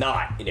 No, it's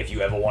not. And if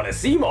you ever want to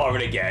see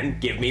Marvin again,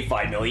 give me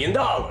 $5 million.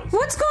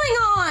 What's going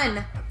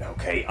on?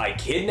 Okay, I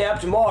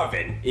kidnapped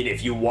Marvin, and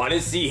if you want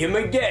to see him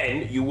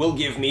again, you will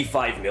give me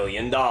 $5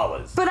 million.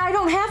 But I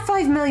don't have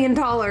 $5 million.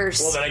 Well,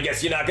 then I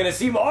guess you're not going to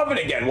see Marvin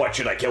again. What,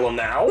 should I kill him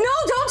now? No,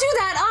 don't do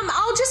that.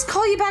 I'll just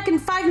call you back in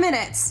 5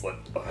 minutes. What?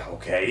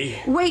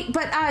 Okay. Wait,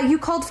 but you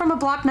called from a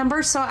blocked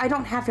number, so I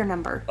don't have your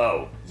number.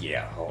 Oh,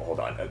 yeah. Hold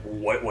on.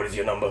 What is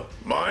your number?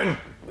 Mine?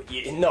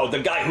 No, the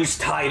guy who's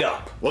tied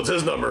up. What's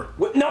his number?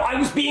 What? No, I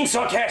was being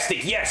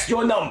sarcastic. Yes,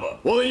 your number.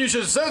 Well, then you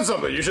should have said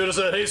something. You should have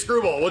said, hey,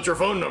 Screwball, what's your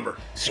phone number?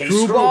 Hey,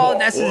 Screwball?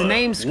 That's his What?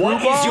 name, Screwball?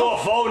 What is your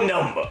phone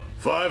number?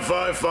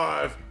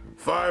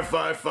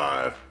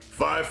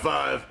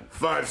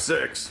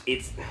 555-555-5556.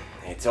 It's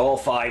It's all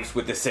 5s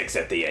with the 6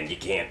 at the end. You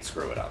can't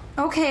screw it up.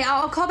 Okay,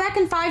 I'll call back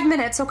in 5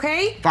 minutes,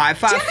 okay?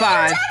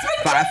 555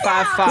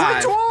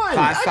 555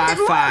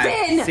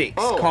 555 6.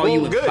 Oh, Call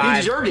you in good. 5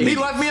 He deserved it. He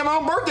left me at my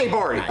own birthday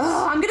party.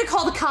 Oh, I'm gonna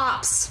call the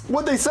cops.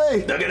 What'd they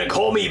say? They're gonna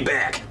call me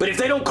back. But if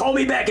they don't call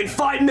me back in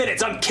 5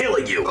 minutes, I'm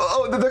killing you.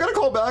 Oh, they're gonna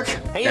call back.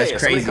 Hey, That's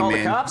somebody crazy, called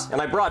man. the cops,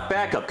 and I brought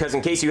backup, because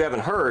in case you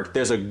haven't heard,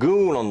 there's a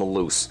goon on the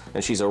loose,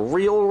 and she's a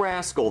real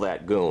rascal,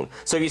 that goon.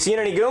 So have you seen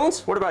any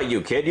goons? What about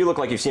you, kid? You look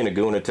like you've seen a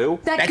goon or two.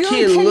 That That goon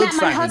kid kidnapped looks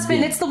my like a husband.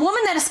 goon. It's the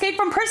woman that escaped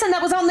from prison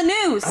that was on the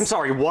news. I'm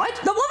sorry, what?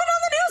 The woman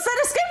on the news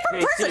that escaped from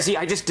prison. See,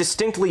 I just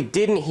distinctly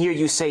didn't hear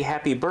you say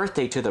happy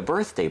birthday to the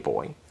birthday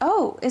boy.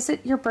 Oh, is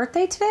it your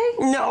birthday today?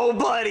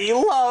 Nobody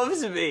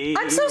loves me.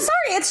 I'm so sorry.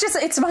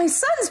 It's my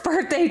son's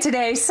birthday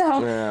today,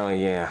 so. Oh,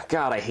 yeah.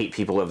 God, I hate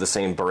people who have the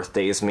same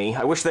birthday as me.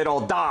 I wish they'd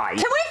all die.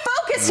 Can we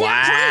focus Wow,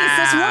 here, please?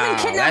 This woman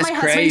kidnapped that's my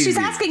husband. crazy. She's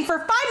asking for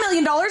 $5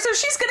 million, or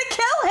she's gonna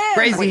kill him.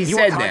 Crazy. Wait, He you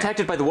said were that.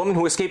 contacted by the woman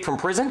who escaped from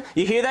prison?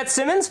 You hear that,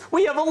 Simmons?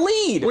 We have a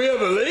lead. We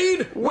have a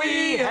lead?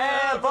 We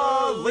have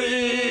a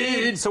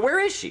lead. So where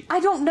is she? I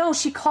don't know.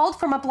 She called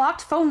from a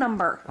blocked phone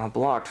number. A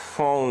blocked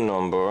phone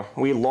number.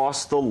 We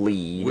lost the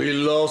lead. We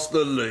lost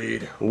the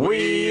lead.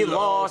 We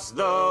lost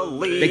the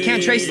lead. They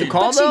can't trace the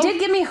call, But though? she did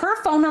give me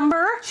her phone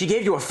number. She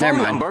gave you a phone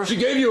Never mind. number. She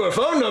gave you a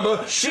phone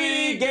number.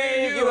 She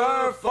gave you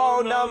her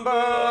phone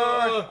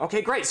number.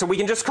 Okay, great. So we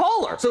can just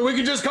call her. So we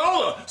can just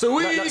call her. So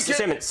we No,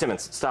 can...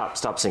 Simmons,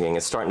 stop singing.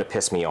 It's starting to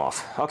piss me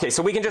off. Okay,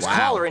 so we can just Wow.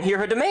 call her and hear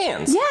her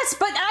demands. Yes,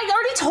 but I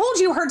already told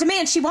you her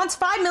demand. She wants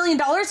 $5 million,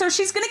 or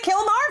she's gonna kill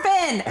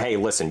Marvin. Hey,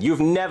 listen, you've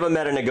never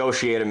met a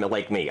negotiator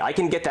like me. I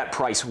can get that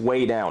price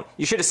way down.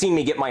 You should have seen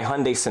me get my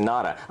Hyundai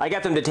Sonata. I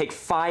got them to take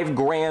 $5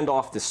 grand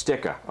off the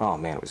sticker. Oh,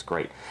 man, it was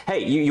great.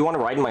 Hey, you want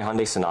to ride in my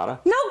Hyundai Sonata?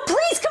 No,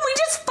 please, can we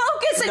just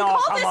focus and No,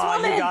 call come this on,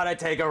 woman? you gotta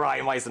take a ride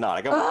in my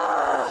Sonata. Come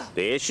on.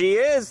 There she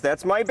is.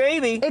 That's my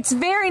baby. It's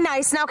very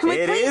nice. Now, can we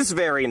It please? is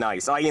very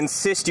nice. I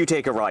insist you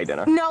take a ride in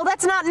her. No,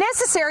 that's not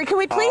necessary. Can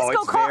we please Oh,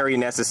 go it's call? very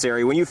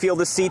necessary. When you feel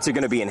the seats are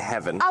gonna be in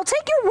heaven. I'll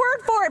take your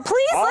word for it.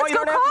 Please, Oh, let's you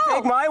go don't have to call.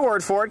 take my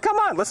word for it. Come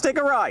on, let's take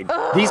a ride.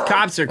 These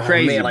cops are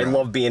crazy. Man, I bro.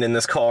 love being in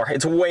this car.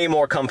 It's way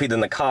more comfy than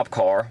the cop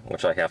car,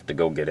 which I have to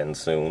go get in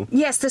soon.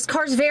 Yes, this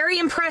car's very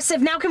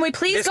impressive. Now, can we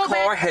please This go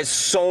car back? has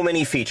so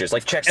many features.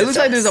 Like, check It this looks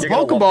out. like there's a You're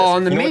gonna love Pokeball this.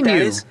 on the You know what that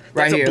menu is?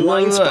 right That's here. a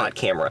blind Look. spot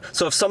camera.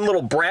 So if some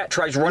little brat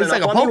tries running Looks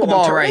up like a on me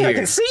while Pokeball I'm right turning, I here.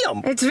 can see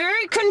him. It's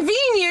very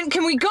convenient.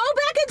 Can we go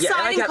back Yeah, inside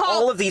and I and got call?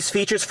 all of these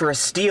features for a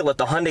steal at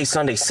the Hyundai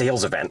Sunday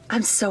sales event.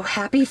 I'm so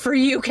happy for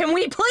you. Can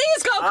we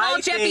please go call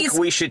I Jeffy's? think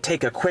we should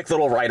take a quick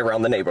little ride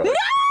around the neighborhood.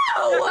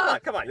 No!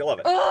 Come on, you'll love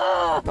it.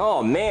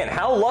 Oh man,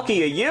 how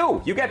lucky are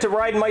you? You got to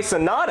ride in my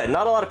Sonata.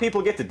 Not a lot of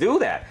people get to do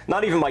that.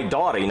 Not even my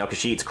daughter, you know, because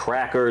she eats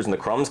crackers and the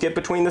crumbs get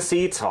between the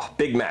seats. Oh,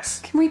 big mess.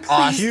 Can we please?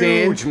 Austin.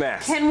 Huge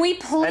mess. Can we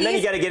please? And then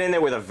you got to get in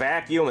there with a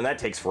vacuum, and that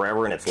takes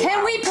forever, and it's Can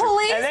loud. we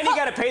please And then you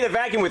got to pay the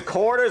vacuum with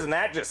quarters, and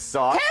that just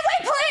sucks. Can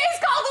we please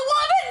call the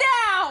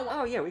woman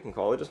now? Oh yeah, we can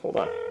call it. Just hold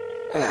on.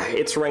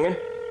 It's ringing.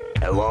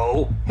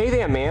 Hello? Hey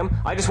there, ma'am.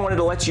 I just wanted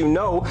to let you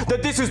know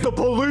that this is the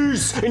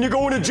police, and you're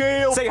going to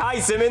jail. Say hi,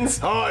 Simmons.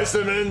 Hi,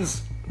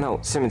 Simmons. No,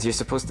 Simmons, you're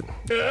supposed to...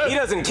 Yeah. He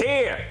doesn't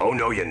care. Oh,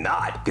 no, you're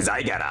not, because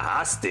I got a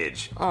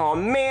hostage. Oh,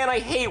 man, I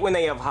hate when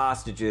they have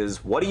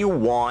hostages. What do you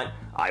want?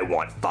 I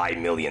want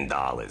 $5 million.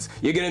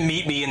 You're gonna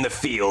meet me in the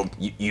field.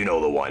 You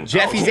know the one.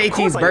 Jeffy's of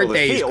course 18th I know the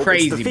birthday is field.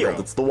 crazy, It's the field. bro.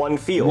 It's the one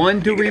field. One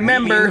to You're gonna meet me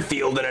remember. in the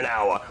field in an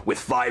hour with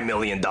 $5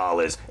 million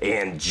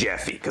and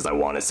Jeffy, because I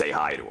want to say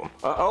hi to him.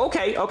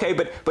 Okay,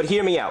 but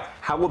hear me out.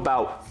 How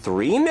about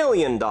 $3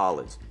 million?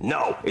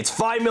 No, it's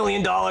 $5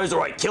 million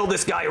or I kill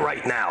this guy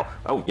right now.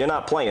 Oh, you're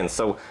not playing,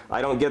 so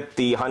I don't get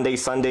the Hyundai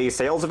Sunday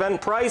sales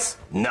event price?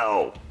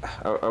 No.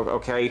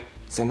 Okay.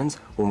 Simmons,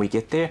 when we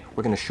get there,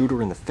 we're gonna shoot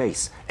her in the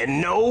face. And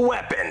no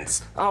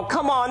weapons! Oh,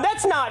 come on,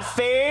 that's not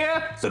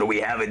fair! So do we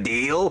have a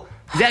deal?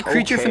 Is that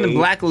creature from the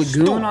Black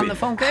Lagoon on the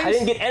phone case? I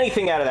didn't get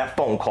anything out of that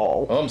phone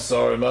call. I'm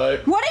sorry,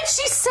 mate. What did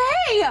she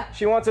say?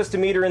 She wants us to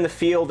meet her in the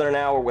field in an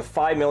hour with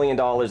 $5 million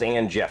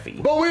and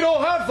Jeffy. But we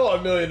don't have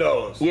 $5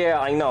 million. Yeah,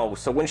 I know.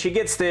 So when she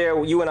gets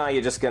there, you and I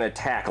are just gonna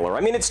tackle her. I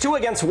mean, it's 2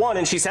 against 1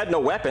 and she's had no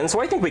weapon, so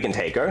I think we can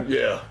take her.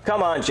 Yeah.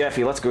 Come on,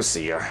 Jeffy, let's go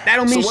see her. That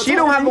don't mean So she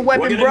don't have a We're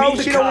weapon, gonna bro. meet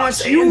the She don't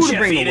cops want you and to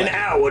bring Jeffy a in an weapon.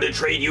 hour to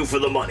trade you for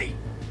the money.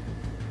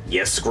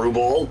 Yes,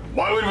 Screwball?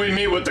 Why would we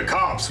meet with the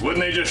cops? Wouldn't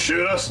they just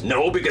shoot us?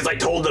 No, because I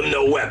told them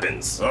no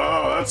weapons.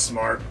 Oh, that's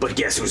smart. But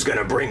guess who's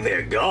gonna bring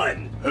their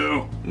gun?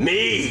 Who?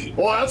 Me!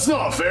 Well, that's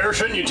not fair.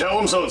 Shouldn't you tell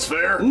them so it's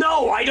fair?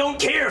 No, I don't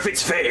care if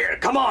it's fair.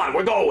 Come on,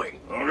 we're going.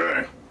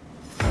 Okay.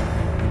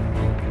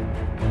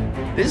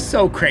 This is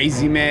so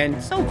crazy,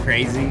 man. So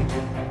crazy.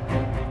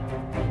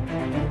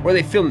 Where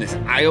they filmed this?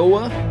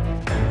 Iowa?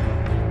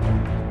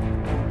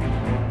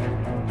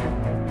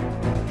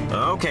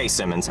 Okay,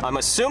 Simmons, I'm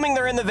assuming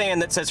they're in the van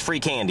that says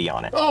free candy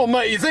on it. Oh,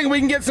 mate, you think we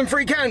can get some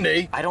free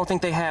candy? I don't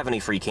think they have any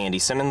free candy,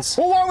 Simmons.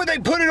 Well, why would they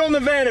put it on the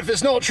van if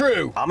it's not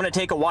true? I'm gonna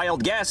take a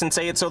wild guess and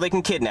say it's so they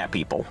can kidnap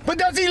people. But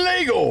that's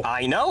illegal!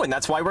 I know, and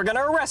that's why we're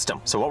gonna arrest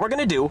them. So what we're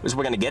gonna do is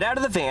we're gonna get out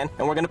of the van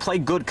and we're gonna play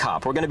good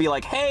cop. We're gonna be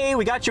like, hey,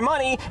 we got your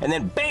money, and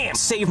then bam,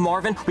 save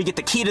Marvin, we get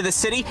the key to the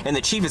city, and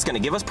the chief is gonna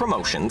give us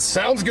promotions.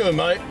 Sounds good,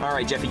 mate. All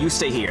right, Jeffy, you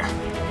stay here.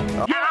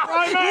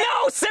 Right,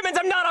 no, Simmons,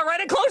 I'm not all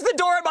right. I closed the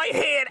door in my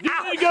head.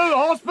 You need to go to the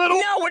hospital?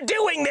 No, we're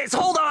doing this.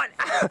 Hold on.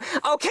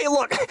 Okay,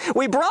 look,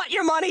 we brought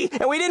your money,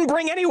 and we didn't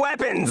bring any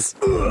weapons.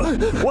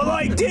 Well,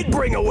 I did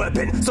bring a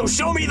weapon, so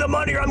show me the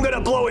money or I'm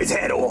gonna blow his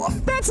head off.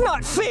 That's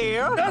not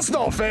fair. That's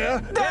not fair.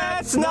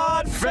 That's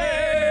not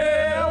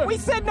fair. We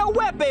said no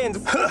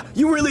weapons.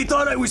 You really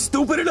thought I was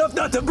stupid enough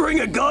not to bring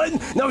a gun?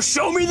 Now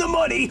show me the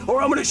money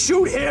or I'm gonna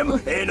shoot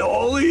him and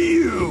all of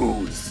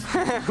yous.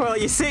 Well,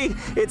 you see,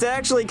 it's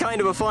actually kind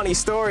of a funny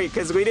story,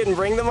 because we didn't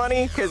bring the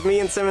money, because me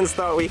and Simmons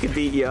thought we could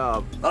beat you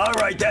up. All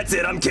right, that's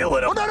it. I'm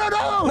killing him.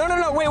 Oh,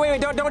 no!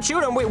 Wait, don't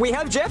shoot him. We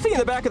have Jeffy in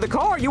the back of the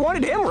car. You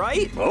wanted him,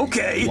 right?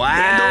 Okay. Wow,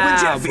 handle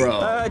with Jeffy.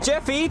 bro.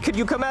 Jeffy, could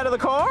you come out of the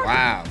car?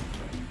 Wow.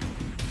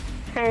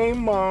 Hey,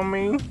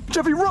 Mommy.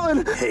 Jeffy,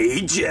 run!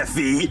 Hey,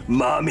 Jeffy.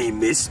 Mommy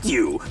missed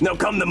you. Now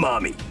come to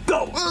Mommy.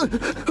 Go.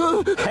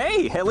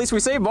 Hey, at least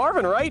we saved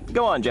Marvin, right?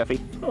 Go on, Jeffy.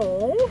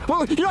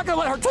 Well, you're not gonna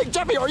let her take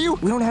Jeffy, are you?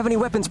 We don't have any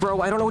weapons, bro.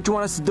 I don't know what you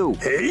want us to do.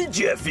 Hey,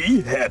 Jeffy.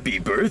 Happy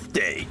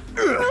birthday.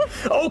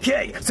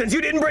 Okay, since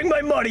you didn't bring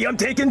my money, I'm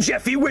taking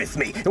Jeffy with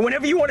me. And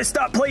whenever you want to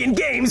stop playing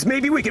games,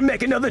 maybe we can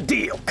make another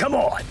deal. Come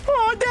on.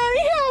 Oh,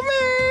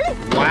 Daddy,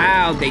 help me!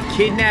 Wow, they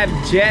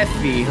kidnapped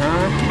Jeffy,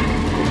 huh?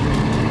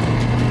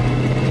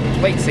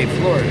 Wait, say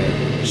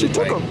Florida. She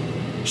took him.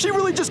 She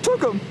really just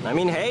took him. I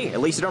mean, hey, at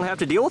least you don't have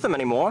to deal with him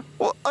anymore.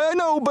 Well, I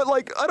know, but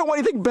like, I don't want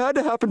anything bad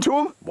to happen to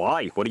him.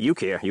 Why? What do you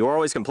care? You were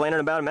always complaining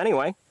about him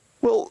anyway.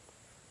 Well,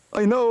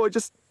 I know, I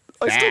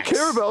still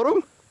care about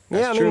him.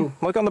 Yeah, I mean,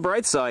 look on the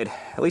bright side.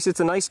 At least it's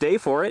a nice day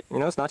for it. You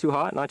know, it's not too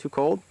hot, not too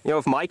cold. You know,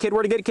 if my kid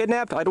were to get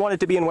kidnapped, I'd want it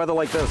to be in weather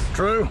like this.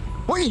 True.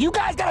 Well, you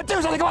guys gotta do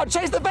something. Go out and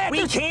chase the bad.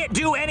 We can't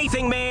do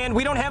anything, man.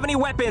 We don't have any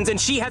weapons, and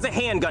she has a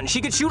handgun.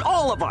 She could shoot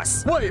all of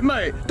us. Wait,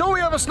 mate, don't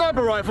we have a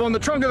sniper rifle in the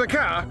trunk of the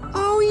car?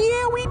 Oh,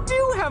 yeah, we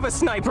do have a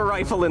sniper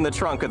rifle in the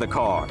trunk of the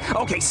car.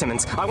 Okay,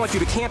 Simmons, I want you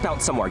to camp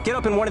out somewhere. Get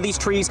up in one of these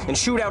trees and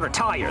shoot out her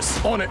tires.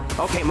 On it.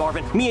 Okay,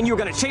 Marvin, me and you are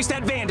gonna chase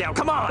that van down.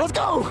 Come on. Let's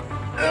go.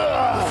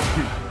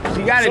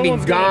 She gotta be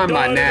gone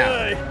by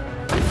now.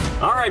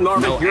 All right,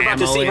 Marvin, No you're about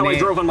to ammo see in how I it.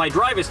 drove on my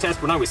driver's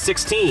test when I was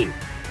 16.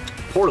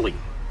 Poorly.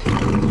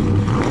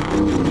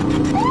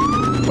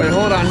 Wait,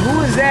 hold on.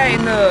 Who is that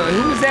in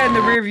the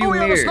rearview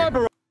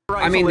mirror?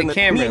 I mean the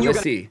camera.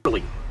 Let's see.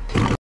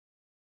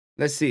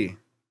 Let's see.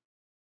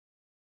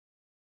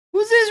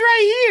 Who's this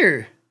right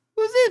here?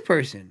 Who's this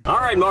person? All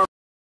right,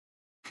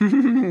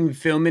 Marvin.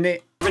 Filming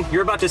it.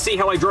 You're about to see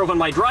how I drove on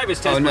my driver's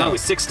test when I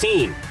was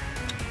 16.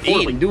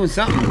 Eating, doing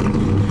something.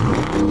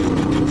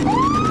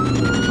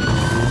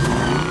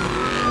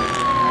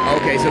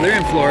 Okay, so they're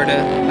in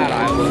Florida, not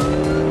Iowa.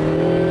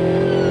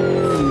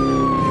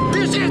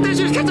 There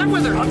she is, catch up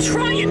with her. I'm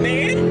trying,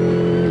 man.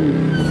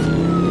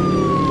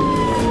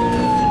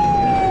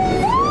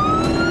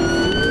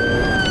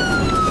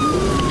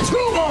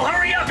 Screwball,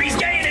 hurry up, he's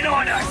gaining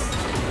on us.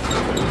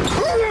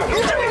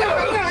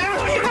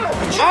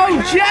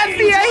 Oh,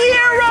 Jeffy, a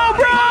hero,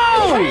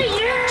 bro!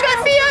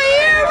 Jeffy, a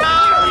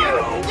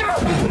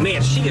hero!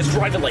 Man, she is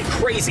driving like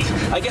crazy.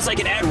 I guess I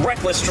can add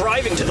reckless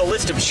driving to the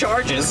list of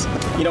charges.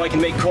 You know, I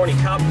can make corny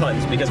cop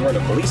puns because we're in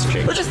a police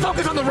chase. Let's just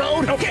focus on the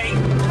road. Okay.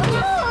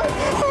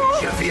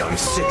 Jeffy, I'm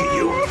sick of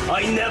you.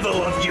 I never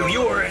loved you.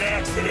 You were an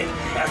accident.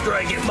 After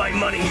I get my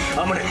money,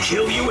 I'm gonna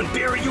kill you and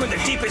bury you in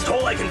the deepest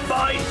hole I can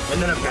find, and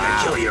then I'm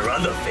gonna kill your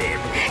other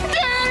family.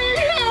 Daddy,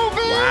 help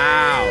me.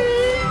 Wow.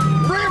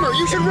 Ram her,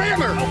 you should ram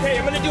her. Okay,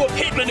 I'm gonna do a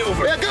pit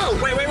maneuver. Yeah, go.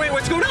 Wait,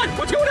 what's going on?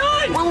 What's going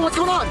on? What's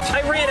going on?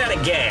 I ran out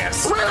of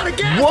gas. Ran out of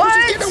gas. What?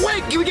 She's getting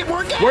away. Can we get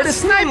more gas? Where the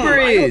sniper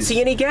I don't is?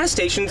 see any gas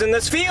stations in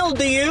this field,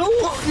 do you?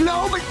 Well,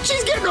 no, but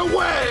she's getting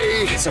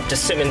away. It's up to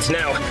Simmons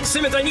now.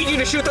 Simmons, I need you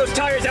to shoot those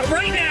tires out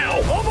right now.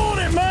 I'm on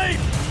it, mate.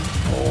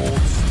 Hold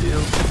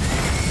still.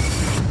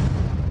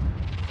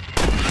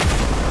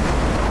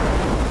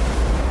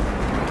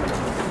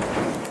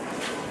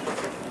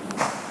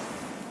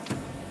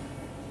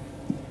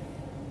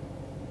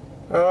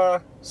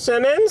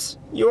 Simmons,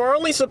 you are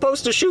only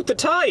supposed to shoot the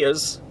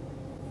tires.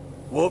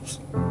 Whoops.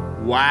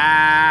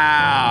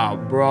 Wow,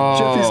 bro.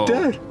 Jeffy's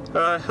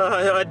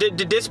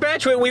dead.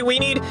 Dispatch, we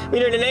need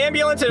an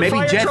ambulance and Maybe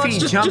fire Jeffy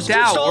trucks. jumped just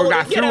out or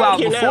got get threw out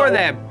here before now.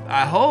 that.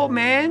 I hope,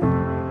 man.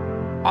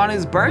 On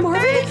his birthday?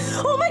 Marvin?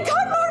 Oh my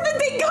God, Marvin!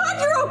 Thank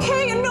God you're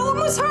okay and no one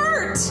was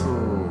hurt.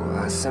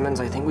 Ooh, Simmons,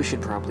 I think we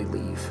should probably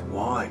leave.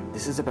 Why?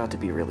 This is about to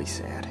be really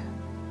sad.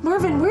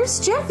 Marvin, where's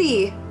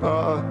Jeffy?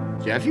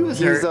 Jeffy was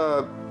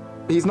hurt.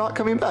 He's not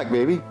coming back,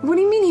 baby. What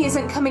do you mean he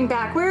isn't coming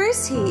back? Where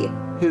is he?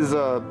 His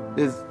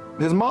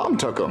mom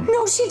took him.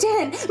 No, she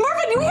didn't.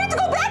 Marvin, we have to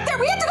go back there.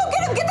 We have to go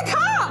get him. Get the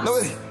cops. No,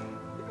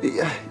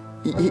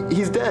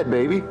 He's dead,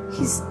 baby.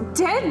 He's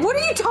dead? What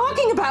are you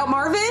talking about,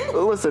 Marvin?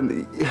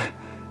 Listen,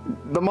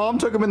 the mom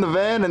took him in the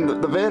van and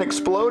the van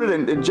exploded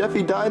and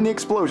Jeffy died in the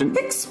explosion.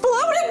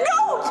 Exploded?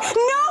 No!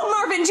 No,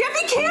 Marvin!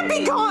 Jeffy can't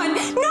be gone!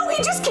 No,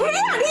 he just can't!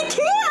 He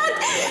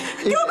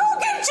can't! You go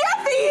get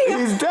Jeffy!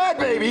 He's dead,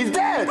 baby! He's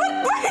dead!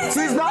 But it's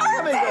He's his not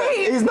coming back!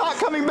 birthday! He's not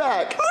coming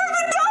back!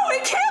 Marvin, no!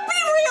 It can't be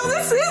real!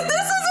 This isn't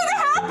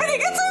happening!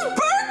 It's his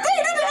birthday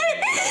today!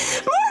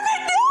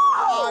 Marvin,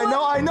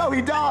 no! I know,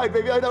 he died,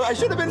 baby. I know. I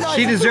should have been nice.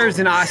 She deserves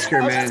an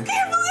Oscar, I man. just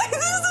can't believe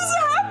this is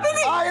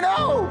happening!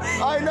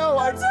 I know!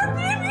 That's our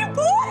baby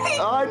boy!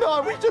 I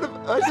know.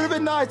 I should have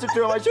been nicer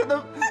to him. I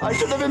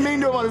shouldn't have been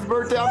mean to him on his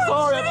birthday. I'm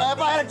sorry. If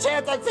I had a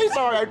chance, I'd say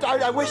sorry.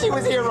 I wish he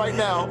was here right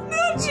now.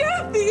 No,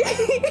 Jeffy!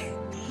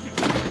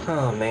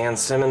 Oh man,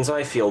 Simmons,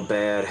 I feel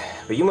bad.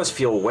 But you must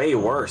feel way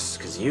worse,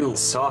 because you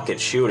suck at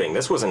shooting.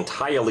 This was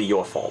entirely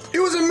your fault. It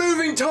was a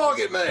moving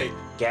target, mate.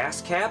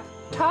 Gas cap?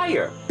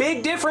 Tire.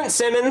 Big difference,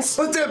 Simmons.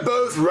 But they're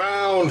both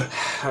round.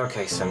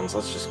 Okay, Simmons,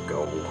 let's just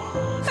go.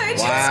 I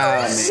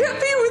just wish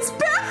Jeffy was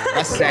back!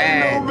 That's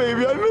sad. No,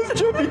 baby, I miss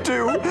Jeffy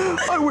too.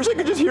 I wish I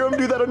could just hear him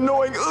do that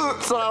annoying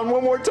sound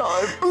one more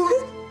time.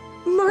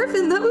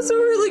 Marvin, that was a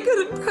really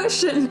good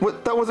impression.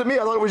 What? That wasn't me.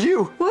 I thought it was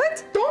you.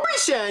 What? Don't be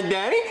sad,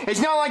 Daddy.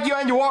 It's not like you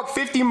had to walk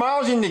 50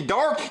 miles in the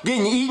dark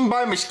getting eaten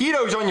by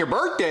mosquitoes on your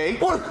birthday.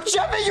 What?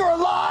 Jeffy, you're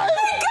alive!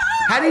 Oh my God!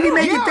 How did he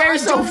make it there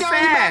so I got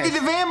back in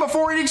fast? the van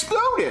before it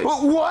exploded.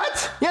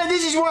 What? Yeah,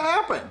 this is what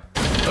happened.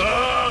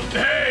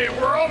 Hey,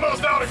 we're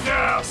almost out of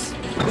gas.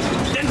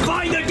 Then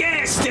find a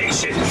gas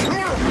station.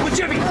 Well,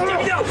 Jeffy,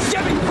 no,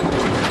 Jeffy.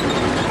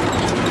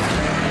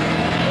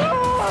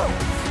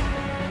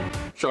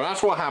 So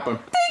that's what happened.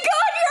 Thank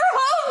God you're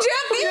home,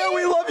 Jeffy! Yeah,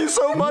 we love you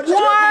so much,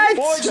 What?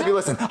 Jeffy. Boy, Jeffy,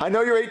 listen, I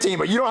know you're 18,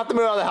 but you don't have to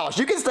move out of the house.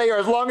 You can stay here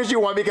as long as you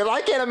want because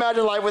I can't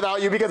imagine life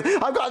without you because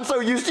I've gotten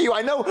so used to you.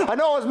 I know I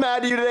was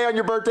mad at you today on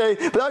your birthday,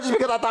 but that was just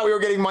because I thought we were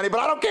getting money,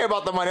 but I don't care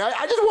about the money.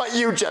 I just want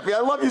you, Jeffy. I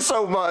love you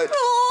so much.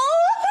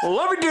 Well,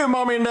 love you too,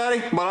 Mommy and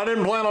Daddy, but I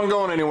didn't plan on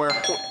going anywhere.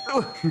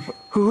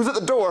 Who's at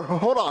the door?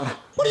 Hold on.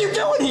 What are you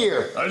doing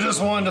here? I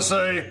just wanted to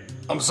say,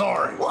 I'm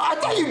sorry. Well, I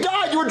thought you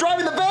died. You were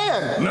driving the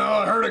van. No,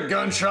 I heard a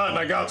gunshot and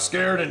I got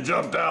scared and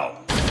jumped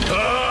out.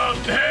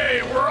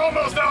 Hey, we're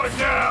almost out of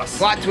gas.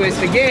 Plot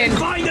twist again.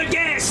 Find a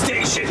gas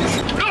station.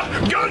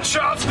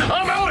 Gunshots!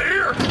 I'm out of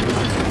here.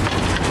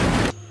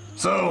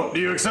 So, do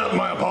you accept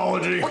my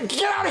apology?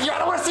 Get out of here. I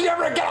don't want to see you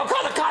ever again. I'll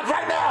call the cops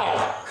right now.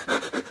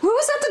 Who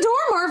was at the door,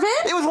 Marvin?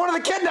 It was one of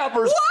the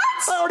kidnappers. What?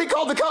 I already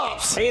called the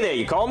cops. Hey there,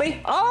 you call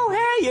me? Oh,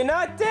 hey, you're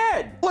not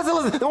dead.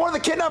 Listen. One of the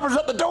kidnappers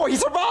at the door. He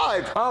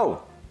survived.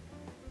 Oh,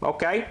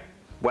 okay.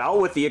 Well,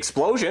 with the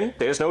explosion,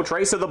 there's no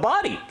trace of the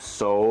body.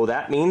 So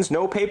that means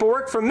no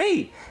paperwork from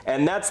me.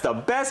 And that's the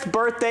best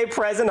birthday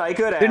present I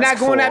could ask for. They're not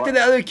going after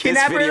the other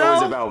kidnapper, This video is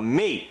though? about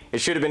me. It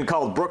should have been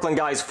called Brooklyn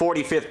Guy's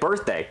 45th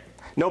birthday.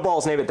 No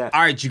balls, name it that.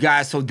 All right, you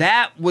guys. So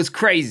that was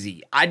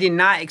crazy. I did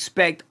not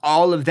expect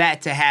all of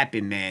that to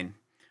happen, man.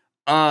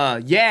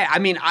 Yeah, I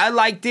mean, I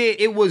liked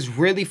it. It was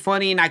really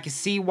funny, and I can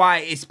see why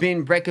it's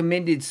been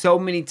recommended so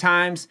many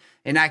times,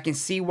 and I can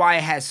see why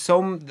it has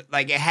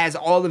it has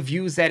all the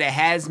views that it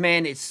has,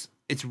 man. It's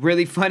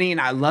really funny,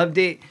 and I loved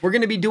it. We're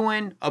gonna be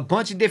doing a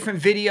bunch of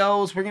different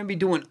videos. We're gonna be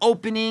doing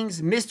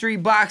openings, mystery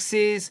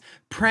boxes,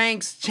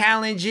 pranks,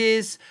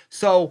 challenges.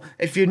 So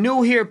if you're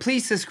new here,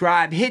 please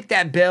subscribe, hit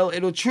that bell.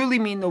 It'll truly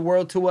mean the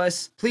world to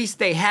us. Please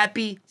stay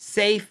happy,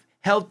 safe,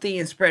 healthy,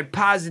 and spread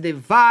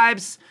positive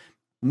vibes.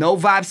 No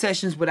vibe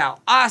sessions without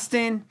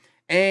Austin.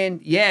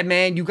 And yeah,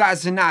 man, you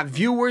guys are not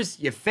viewers,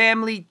 you're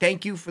family.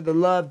 Thank you for the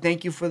love.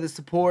 Thank you for the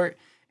support.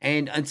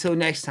 And until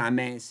next time,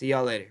 man, see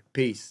y'all later.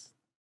 Peace.